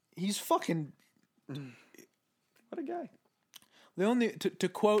he's fucking. What a guy. The only to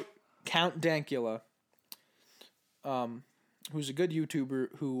quote Count Dankula, who's a good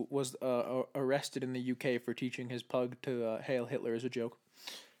YouTuber who was arrested in the UK for teaching his pug to hail Hitler as a joke.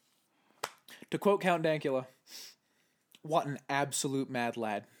 To quote Count Dankula, what an absolute mad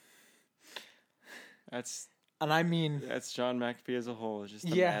lad. That's John McAfee as a whole. Just a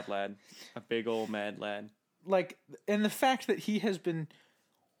Yeah. mad lad. A big old mad lad. Like, and the fact that he has been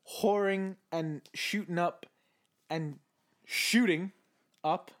whoring and shooting up and shooting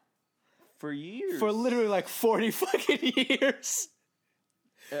up For years. for literally like 40 fucking years.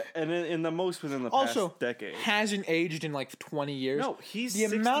 And in the most within the Also, past decade. hasn't aged in like 20 years. No, he's the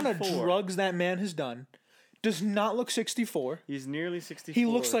amount of 64. drugs that man has done does not look 64. He's nearly 64. He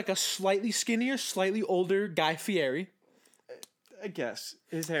looks like a slightly skinnier, slightly older Guy Fieri. I guess.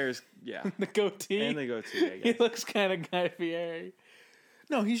 His hair is, yeah. The goatee. And the goatee, I He guess. looks kind of Guy Fieri.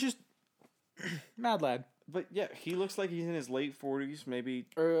 No, he's just mad lad. But yeah, he looks like he's in his late 40s, maybe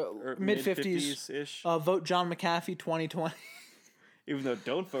Or mid-50s. ish. Vote John McAfee 2020. Even though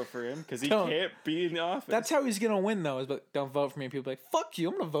don't vote for him because he Don't. can't be in the office. That's how he's going to win, though, is but don't vote for me. And people are like, fuck you,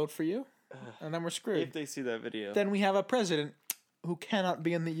 I'm going to vote for you. And then we're screwed. if they see that video. Then we have a president who cannot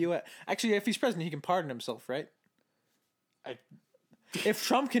be in the U.S. Actually, if he's president, he can pardon himself, right? If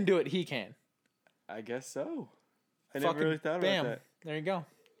Trump can do it, he can. I guess so. I Fucking never really thought bam. about that. There you go.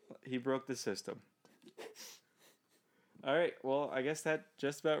 He broke the system. All right. Well, I guess that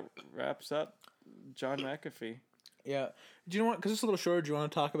just about wraps up John McAfee. Yeah. Do you know what? Because it's a little short, do you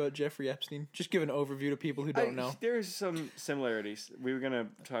want to talk about Jeffrey Epstein? Just give an overview to people who don't know. There's some similarities. We were going to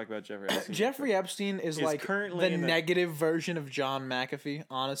talk about Jeffrey Epstein. Jeffrey Epstein is like currently the in the- negative version of John McAfee,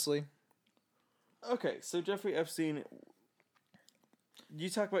 honestly. Okay, so Jeffrey Epstein. You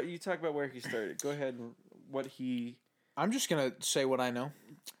talk about where he started. Go ahead and what he. I'm just going to say what I know.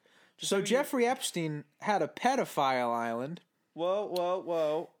 So Jeffrey Epstein had a pedophile island.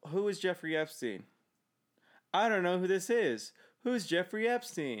 Whoa. Who is Jeffrey Epstein? I don't know who this is. Who's Jeffrey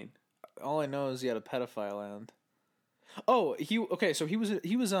Epstein? All I know is he had a pedophile island. Oh, so he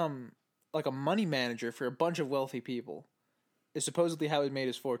was like a money manager for a bunch of wealthy people. Is supposedly how he made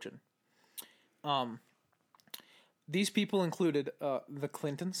his fortune. These people included the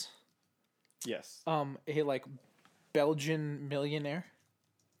Clintons, Yes. a like Belgian millionaire,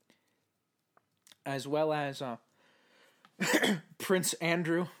 as well as Prince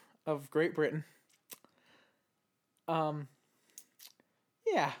Andrew of Great Britain.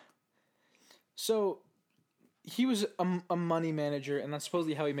 Yeah. So he was a money manager, and that's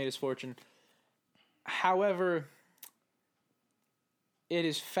supposedly how he made his fortune. However, it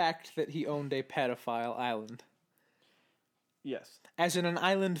is fact that he owned a pedophile island. Yes. As in an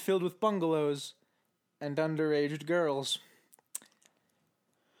island filled with bungalows and underage girls.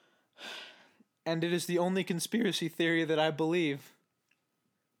 And it is the only conspiracy theory that I believe.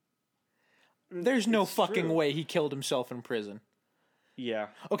 There's no It's fucking true. way he killed himself in prison. Yeah.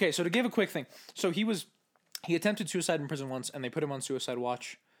 Okay, so to give a quick thing. So he attempted suicide in prison once, and they put him on suicide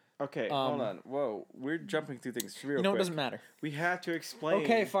watch. Okay, hold on. Whoa, we're jumping through things real quick. It doesn't matter. We have to explain.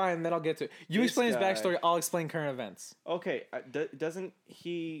 Okay, fine, then I'll get to it. You This explain his guy- backstory, I'll explain current events. Okay, doesn't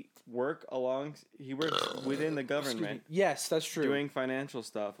he work along? He works within the government Yes, that's true. doing financial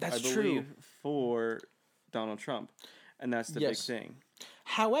stuff. That's I believe for Donald Trump, and that's the Yes. big thing.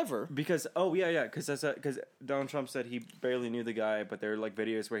 However, Because because Donald Trump said he barely knew the guy, but there are like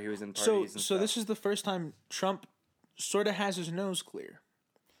videos where he was in parties so and stuff. so this is the first time Trump sort of has his nose clear.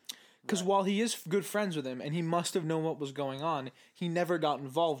 Because while he is good friends with him, and he must have known what was going on, he never got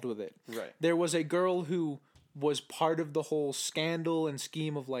involved with it. Right. There was a girl who was part of the whole scandal and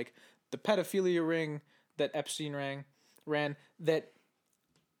scheme of like the pedophilia ring that Epstein ran that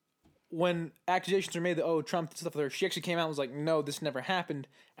when accusations were made that Trump did stuff with her, she actually came out and was like, no, this never happened.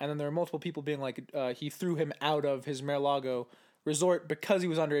 And then there were multiple people being like, he threw him out of his Mar-a-Lago resort because he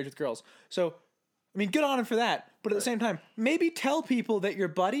was underage with girls. So, I mean, good on him for that. But at the same time, maybe tell people that your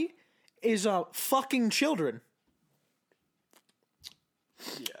buddy is fucking children.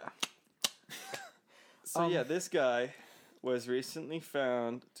 Yeah. So this guy was recently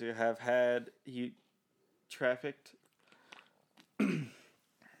found to have he trafficked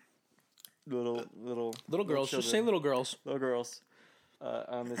little Little girls, just say little girls. little girls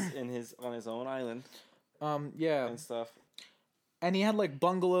on his own island Yeah. and stuff. And he had like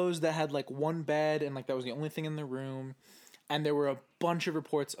bungalows that had like one bed and like that was the only thing in the room. And there were a bunch of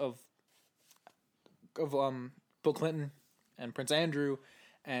reports of Bill Clinton and Prince Andrew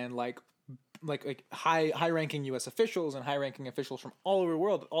and like high ranking US officials and high ranking officials from all over the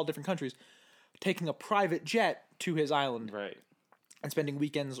world, all different countries, taking a private jet to his island Right. and spending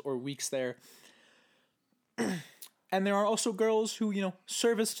weekends or weeks there. And there are also girls who,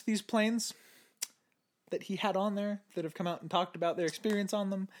 serviced these planes that he had on there that have come out and talked about their experience on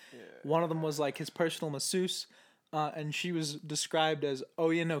them. Yeah. One of them was like his personal masseuse. And she was described as,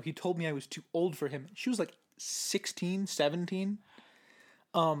 he told me I was too old for him. She was like 16, 17.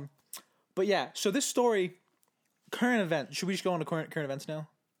 But yeah, so this story, current event. Should we just go on to current events now?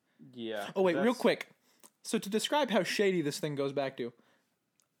 Yeah. Oh, wait, real quick. So to describe how shady this thing goes back to,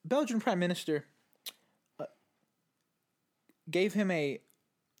 Belgian Prime Minister gave him a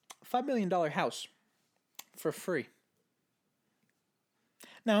 $5 million house for free.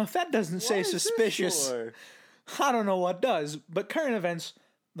 Now, if that doesn't say suspicious, I don't know what does. But current events,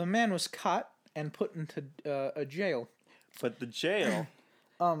 the man was caught and put into a jail. But the jail,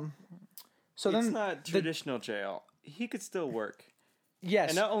 So it's then, not traditional jail. He could still work. yes,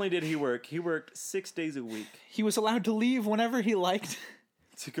 And not only did he worked 6 days a week he was allowed to leave whenever he liked.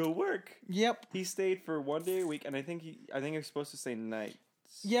 to go work. Yep, He stayed for 1 day a week, and I think he was supposed to stay nights.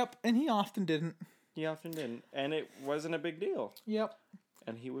 yep, and he often didn't. He often didn't, and it wasn't a big deal. Yep.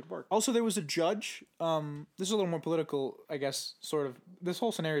 And he would work. Also, there was a judge. This is a little more political, I guess, sort of. This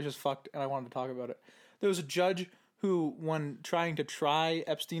whole scenario is just fucked, and I wanted to talk about it. There was a judge who, when trying to try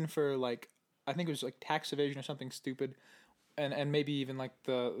Epstein for, like, I think it was, like, tax evasion or something stupid, and maybe even, like,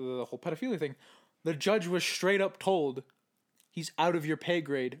 the whole pedophilia thing, the judge was straight up told, he's out of your pay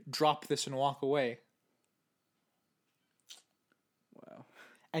grade, drop this and walk away. Wow.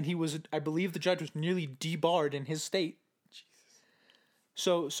 And he was, I believe the judge was nearly debarred in his state.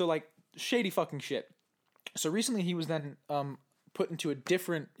 So like shady fucking shit. So recently he was then put into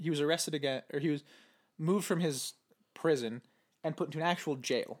he was arrested again, or he was moved from his prison and put into an actual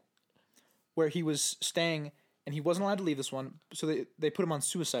jail where he was staying, and he wasn't allowed to leave this one. So they put him on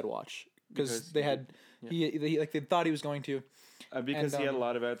suicide watch because they had they thought he was going to. Because he had a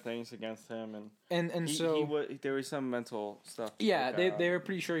lot of bad things against him, and so there was some mental stuff. Yeah, they were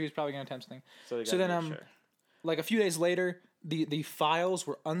pretty sure he was probably going to attempt something. So then sure. Like a few days later, the files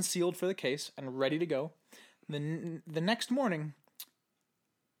were unsealed for the case and ready to go. The next morning,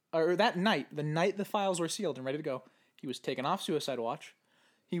 or that night, the night the files were sealed and ready to go, he was taken off suicide watch.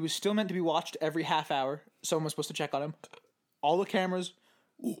 He was still meant to be watched every half hour. Someone was supposed to check on him. All the cameras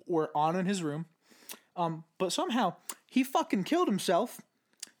were on in his room. But somehow he fucking killed himself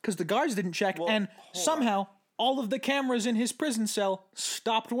because the guards didn't check, and somehow all of the cameras in his prison cell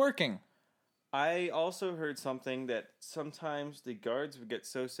stopped working. I also heard something that sometimes the guards would get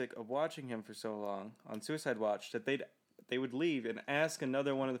so sick of watching him for so long on suicide watch that they would leave and ask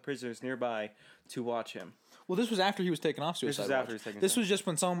another one of the prisoners nearby to watch him. Well, this was after he was taken off suicide watch. After he was taken This was just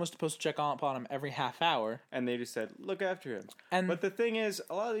when someone was supposed to check upon him every half hour. And they just said, look after him. And but the thing is,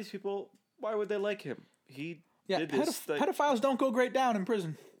 a lot of these people, why would they like him? He did this. Pedophiles don't go great down in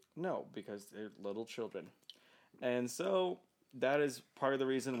prison. No, because they're little children. And so that is part of the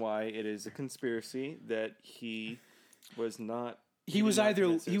reason why it is a conspiracy that he was not he was did not either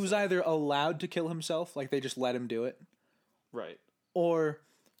commit he was suicide. either allowed to kill himself, like they just let him do it, Right. or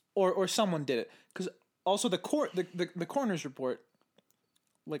someone did it. Because also the coroner's report,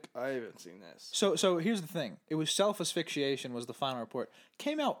 like, I haven't seen this. so here's the thing: it was self asphyxiation was the final report.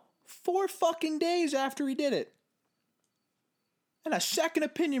 Came out 4 fucking days after he did it, and a second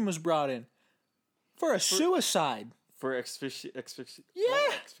opinion was brought in for a suicide. For Yeah.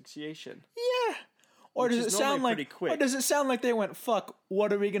 asphyxiation. Yeah. Or Which does it is sound normally like? pretty quick. Or does it sound like they went, "Fuck,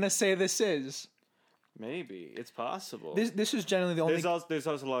 what are we gonna say this is"? Maybe it's possible. This is generally the only. There's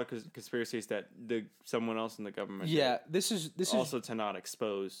also a lot of conspiracies that someone else in the government. Yeah, did. this is Also to not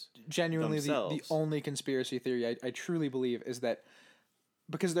expose. genuinely the themselves. only conspiracy theory I truly believe is that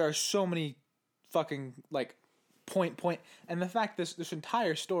because there are so many fucking like point, and the fact this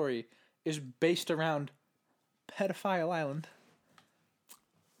entire story is based around Pedophile Island.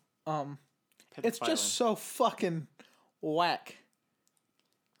 It's just so fucking whack.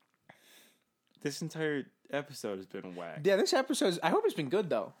 This entire episode has been whack. Yeah, this episode. I hope it's been good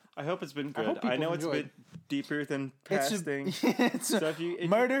though. I hope it's been I hope good. I people know it's a enjoyed. bit deeper than It's past things. it's So if you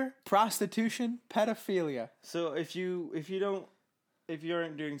murder, prostitution, pedophilia. So if you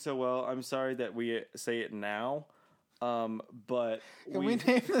aren't doing so well, I'm sorry that we say it now. But Can we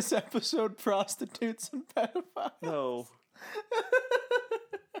name this episode "Prostitutes and Pedophiles"? no.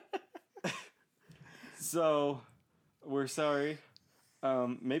 So we're sorry.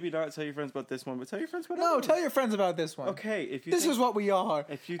 Maybe not tell your friends about this one, but tell your friends about No, others. tell your friends about this one. Okay, if you This think, is what we are.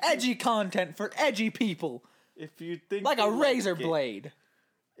 if you Edgy content for edgy people. if you think Like they a like razor it- blade.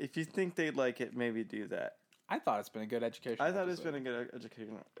 if you think they'd like it, maybe do that. I thought it's been a good education. I thought it's been a good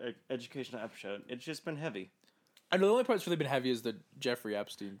educational episode. It's just been heavy, I know the only part that's really been heavy is the Jeffrey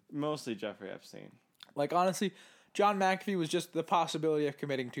Epstein. mostly Jeffrey Epstein. Like, honestly, John McAfee was just the possibility of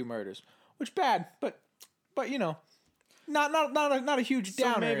committing 2 murders. Which, bad, but you know, not a huge So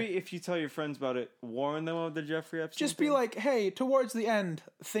downer. maybe if you tell your friends about it, warn them of the Jeffrey Epstein. Just be thing, like, hey, towards the end,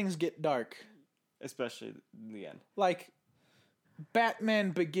 things get dark. especially in the end. Like,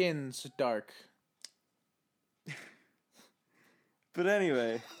 Batman Begins dark. But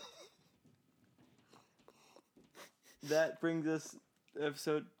anyway, that brings us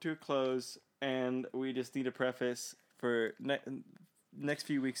episode to a close, and we just need a preface for next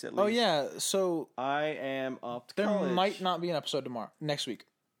few weeks at least. Oh yeah, so I am off to there college. might not be an episode next week.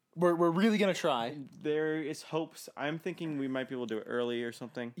 We're really gonna try. There is hopes. I'm thinking we might be able to do it early or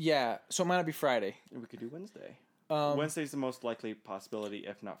something. Yeah, so it might not be Friday. We could do Wednesday. Um, Wednesday's the most likely possibility,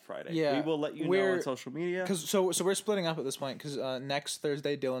 if not Friday. Yeah, we will let you know we're- on social media. so we're splitting up at this point because next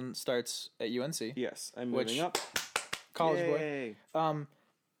Thursday Dylan starts at UNC, Yes, I'm Which- moving up. college boy. Yay.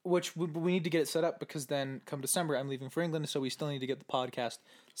 Which we need to get it set up because then come December I'm leaving for England, so we still need to get the podcast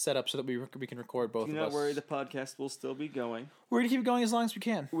set up so that we can record both Do of not us. worry, the podcast will still be going. We're gonna keep it going as long as we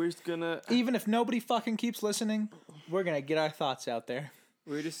can. We're just gonna. Even if nobody fucking keeps listening, we're gonna get our thoughts out there.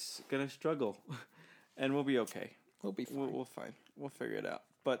 We're just gonna struggle, and we'll be okay. We'll be fine. We'll fine. We'll figure it out.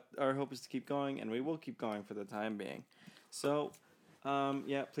 But our hope is to keep going, and we will keep going for the time being. So,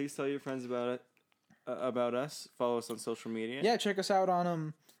 yeah, please tell your friends about it, about us. Follow us on social media. Yeah, check us out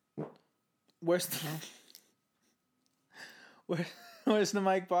on where's the where's the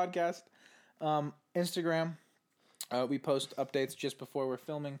mic podcast? Instagram. We post updates just before we're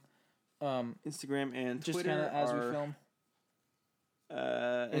filming. Instagram and Just Twitter kind of as we are- film.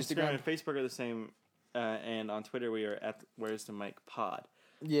 Instagram Instagram. and Facebook are the same, and on Twitter we are at Where's the Mic Pod.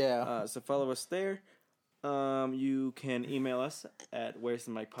 Yeah. So follow us there. You can email us at Where's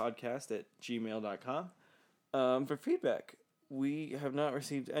the Mic Podcast at gmail.com. For feedback, we have not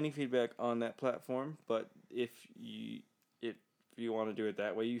received any feedback on that platform, but if you want to do it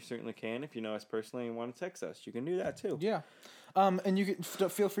that way, you certainly can. If you know us personally and want to text us, you can do that too. Yeah. And you can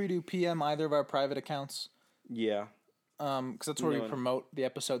feel free to PM either of our private accounts. Yeah. Because that's where No, we promote the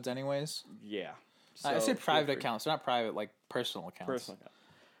episodes anyways. Yeah. I So say feel private free. accounts. They're not private, like personal accounts. Personal account.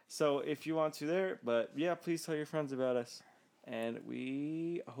 So if you want to there, but yeah, please tell your friends about us. And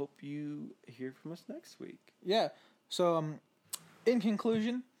we hope you hear from us next week. Yeah. So, in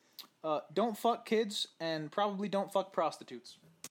conclusion, don't fuck kids and probably don't fuck prostitutes.